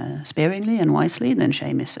used sparingly and wisely, then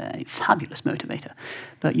shame is a fabulous motivator.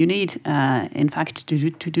 But you need, in fact,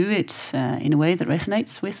 to do it in a way that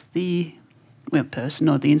resonates with the person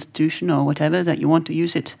or the institution or whatever that you want to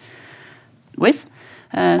use it with.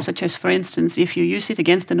 Such as, for instance, if you use it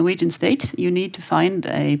against the Norwegian state, you need to find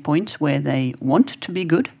a point where they want to be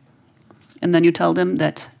good, and then you tell them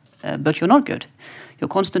that, but you're not good. You're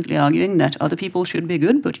constantly arguing that other people should be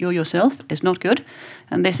good, but you yourself is not good,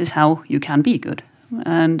 and this is how you can be good.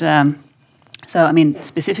 And so, I mean,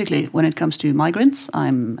 specifically when it comes to migrants,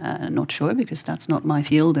 I'm not sure, because that's not my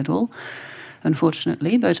field at all,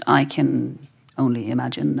 unfortunately, but I can only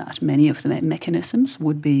imagine that many of the mechanisms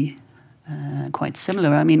would be quite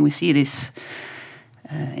similar. I mean, we see this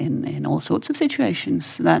in all sorts of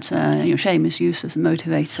situations, that shame is used as a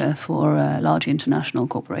motivator for large international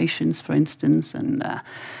corporations, for instance, and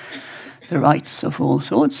the rights of all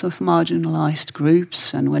sorts of marginalized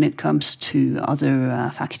groups. And when it comes to other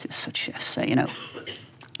factors such as,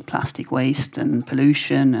 plastic waste and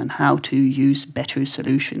pollution, and how to use better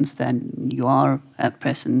solutions than you are at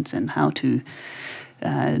present, and how to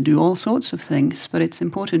do all sorts of things, but it's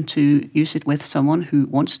important to use it with someone who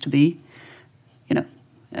wants to be,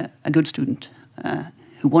 a good student,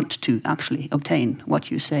 who want to actually obtain what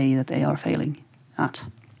you say that they are failing at.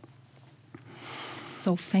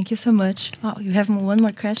 So thank you so much. Oh, you have one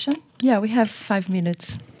more question? Yeah, we have 5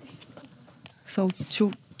 minutes. So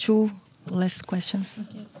two last questions.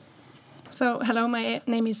 Okay. So, hello, my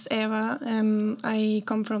name is Eva. I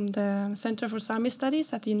come from the Center for Sami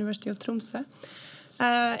Studies at the University of Tromsø.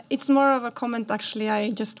 It's more of a comment, actually.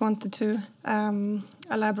 I just wanted to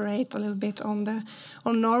elaborate a little bit on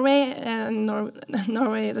Norway and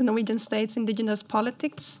Norway, the Norwegian state's indigenous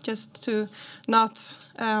politics, just to not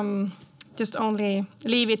just only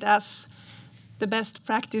leave it as the best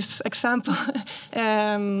practice example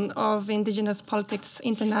of indigenous politics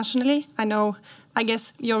internationally. I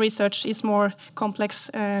guess your research is more complex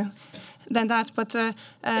than that, but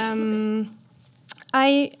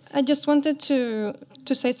I just wanted to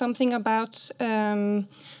say something about.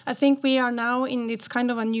 I think we are now in this kind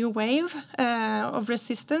of a new wave of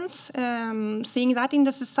resistance, seeing that in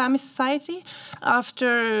the Sami society.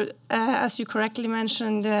 After, as you correctly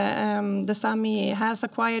mentioned, the Sami has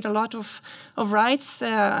acquired a lot of rights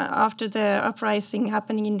after the uprising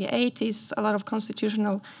happening in the 80s, a lot of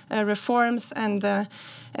constitutional reforms and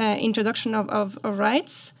introduction of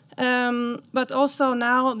rights. But also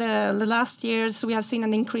now, the last years, we have seen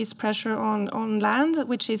an increased pressure on land,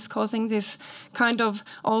 which is causing this kind of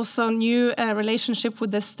also new relationship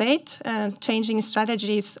with the state, changing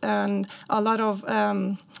strategies, and a lot of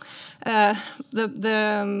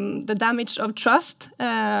the damage of trust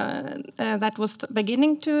that was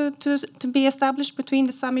beginning to be established between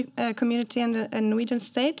the Sami community and the Norwegian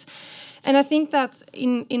state. And I think that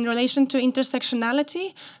in relation to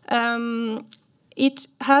intersectionality, it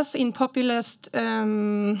has, in populist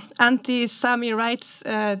anti-Sami rights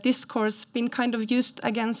discourse, been kind of used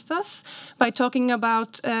against us by talking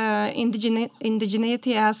about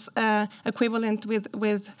indigeneity as equivalent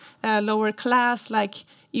with lower class, like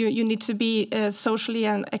you need to be socially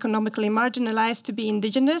and economically marginalized to be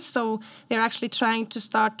indigenous. So they're actually trying to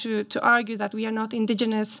start to argue that we are not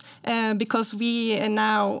indigenous because we are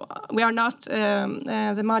not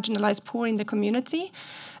the marginalized poor in the community.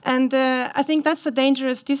 And I think that's a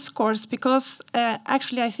dangerous discourse because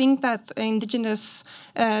actually I think that indigenous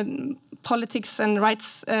politics and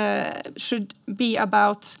rights should be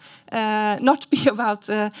about not be about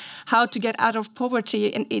how to get out of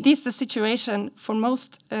poverty. And it is the situation for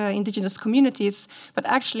most indigenous communities, but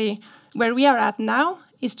actually where we are at now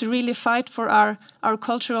is to really fight for our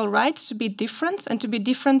cultural rights to be different, and to be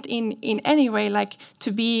different in any way, like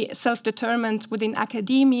to be self-determined within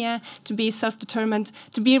academia, to be self-determined,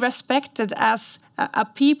 to be respected as a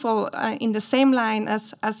people in the same line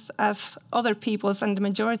as other peoples and the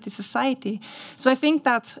majority society. So I think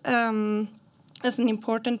that is an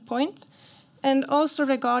important point. And also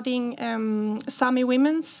regarding Sami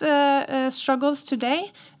women's struggles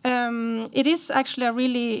today, it is actually a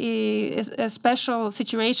really a special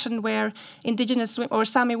situation where indigenous or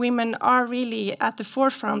Sami women are really at the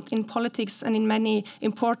forefront in politics and in many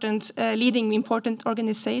important, leading important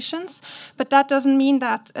organizations. But that doesn't mean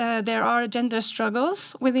that there are gender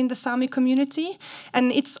struggles within the Sami community.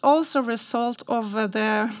 And it's also a result of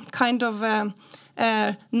the kind of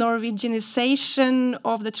Norwegianization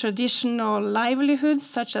of the traditional livelihoods,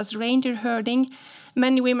 such as reindeer herding.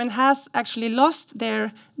 Many women has actually lost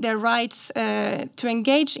their rights to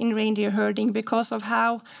engage in reindeer herding because of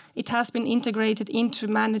how it has been integrated into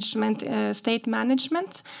management, state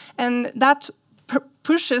management, and that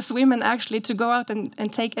pushes women actually to go out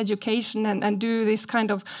and take education and do this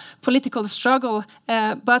kind of political struggle.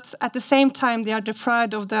 But at the same time, they are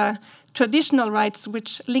deprived of the traditional rights,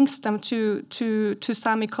 which links them to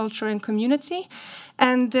Sami culture and community.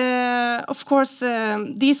 And of course,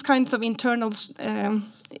 these kinds of internal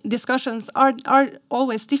discussions are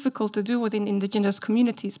always difficult to do within indigenous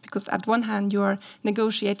communities, because at one hand you are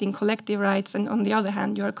negotiating collective rights, and on the other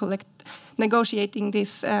hand you are negotiating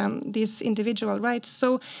these individual rights.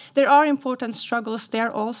 So there are important struggles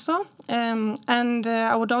there also. And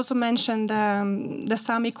I would also mention the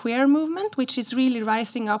Sami queer movement, which is really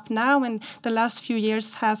rising up now, and the last few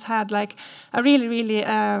years has had like a really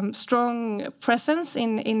strong presence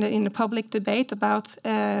in the public debate about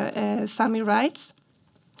Sami rights.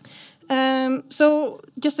 So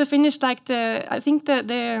just to finish, like I think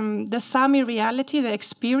the Sami reality, the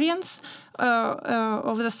experience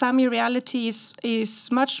of the Sami reality is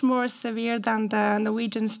much more severe than the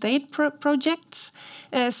Norwegian state projects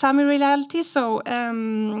Sami reality. So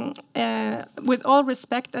with all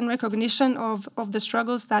respect and recognition of the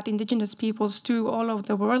struggles that indigenous peoples do all over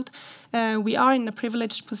the world, we are in a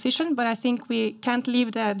privileged position, but I think we can't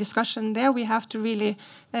leave the discussion there. We have to really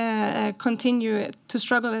continue to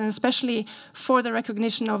struggle, and especially for the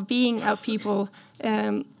recognition of being a people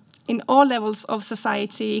in all levels of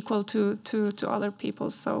society equal to other people.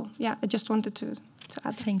 So yeah, I just wanted to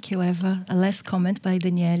add. Thank you, Eva. A last comment by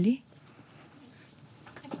Daniele.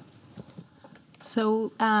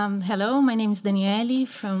 So hello, my name is Daniele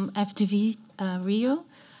from FTV Rio.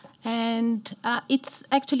 And it's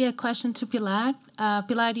actually a question to Pilar.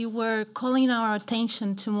 Pilar, you were calling our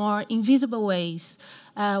attention to more invisible ways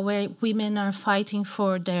where women are fighting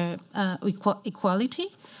for their equality.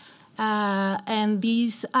 And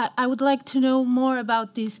these, I would like to know more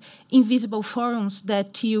about these invisible forums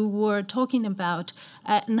that you were talking about,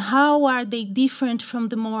 and how are they different from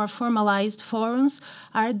the more formalized forums?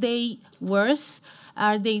 Are they worse?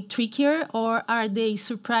 Are they trickier, or are they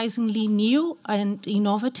surprisingly new and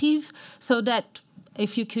innovative? So that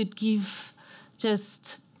if you could give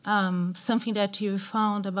just something that you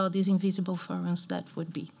found about these invisible forums, that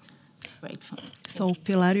would be grateful. So,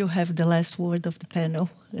 Pilar, you have the last word of the panel,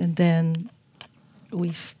 and then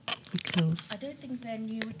we close. I don't think they're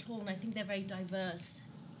new at all, and I think they're very diverse.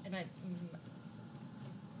 And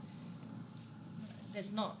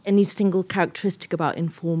there's not any single characteristic about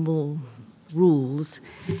informal rules,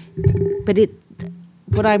 but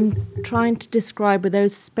what I'm trying to describe are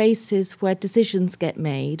those spaces where decisions get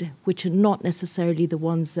made, which are not necessarily the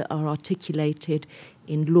ones that are articulated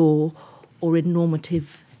in law or in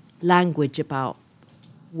normative language about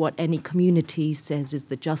what any community says is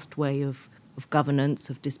the just way of governance,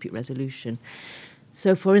 of dispute resolution.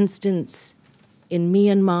 So, for instance, in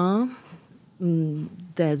Myanmar,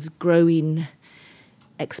 there's growing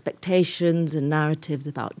expectations and narratives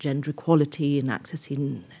about gender equality and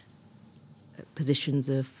accessing positions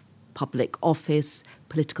of public office,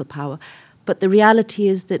 political power. But the reality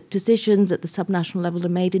is that decisions at the subnational level are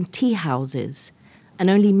made in tea houses,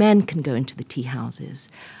 and only men can go into the tea houses.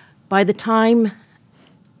 By the time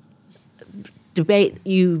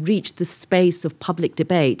you reach the space of public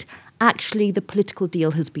debate, actually the political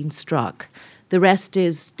deal has been struck. The rest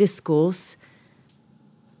is discourse,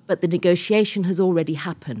 but the negotiation has already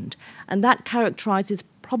happened. And that characterizes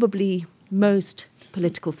probably most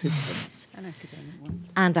political systems.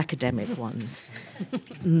 And academic ones.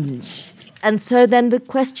 And so then the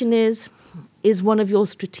question is one of your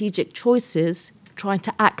strategic choices trying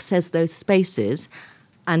to access those spaces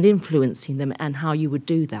and influencing them, and how you would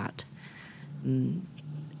do that?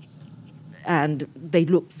 And they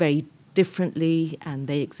look very differently, and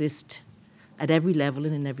they exist at every level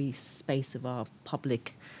and in every space of our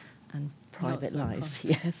public and private lives.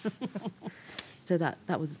 Yes. So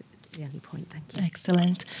that was the only point. Thank you.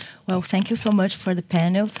 Excellent. Well, thank you so much for the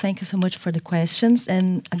panels. Thank you so much for the questions.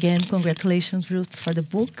 And again, congratulations, Ruth, for the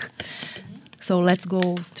book. So let's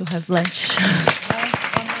go to have lunch.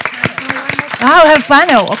 I'll have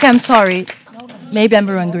panel. Okay, I'm sorry. Maybe I'm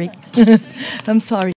hungry. I'm sorry.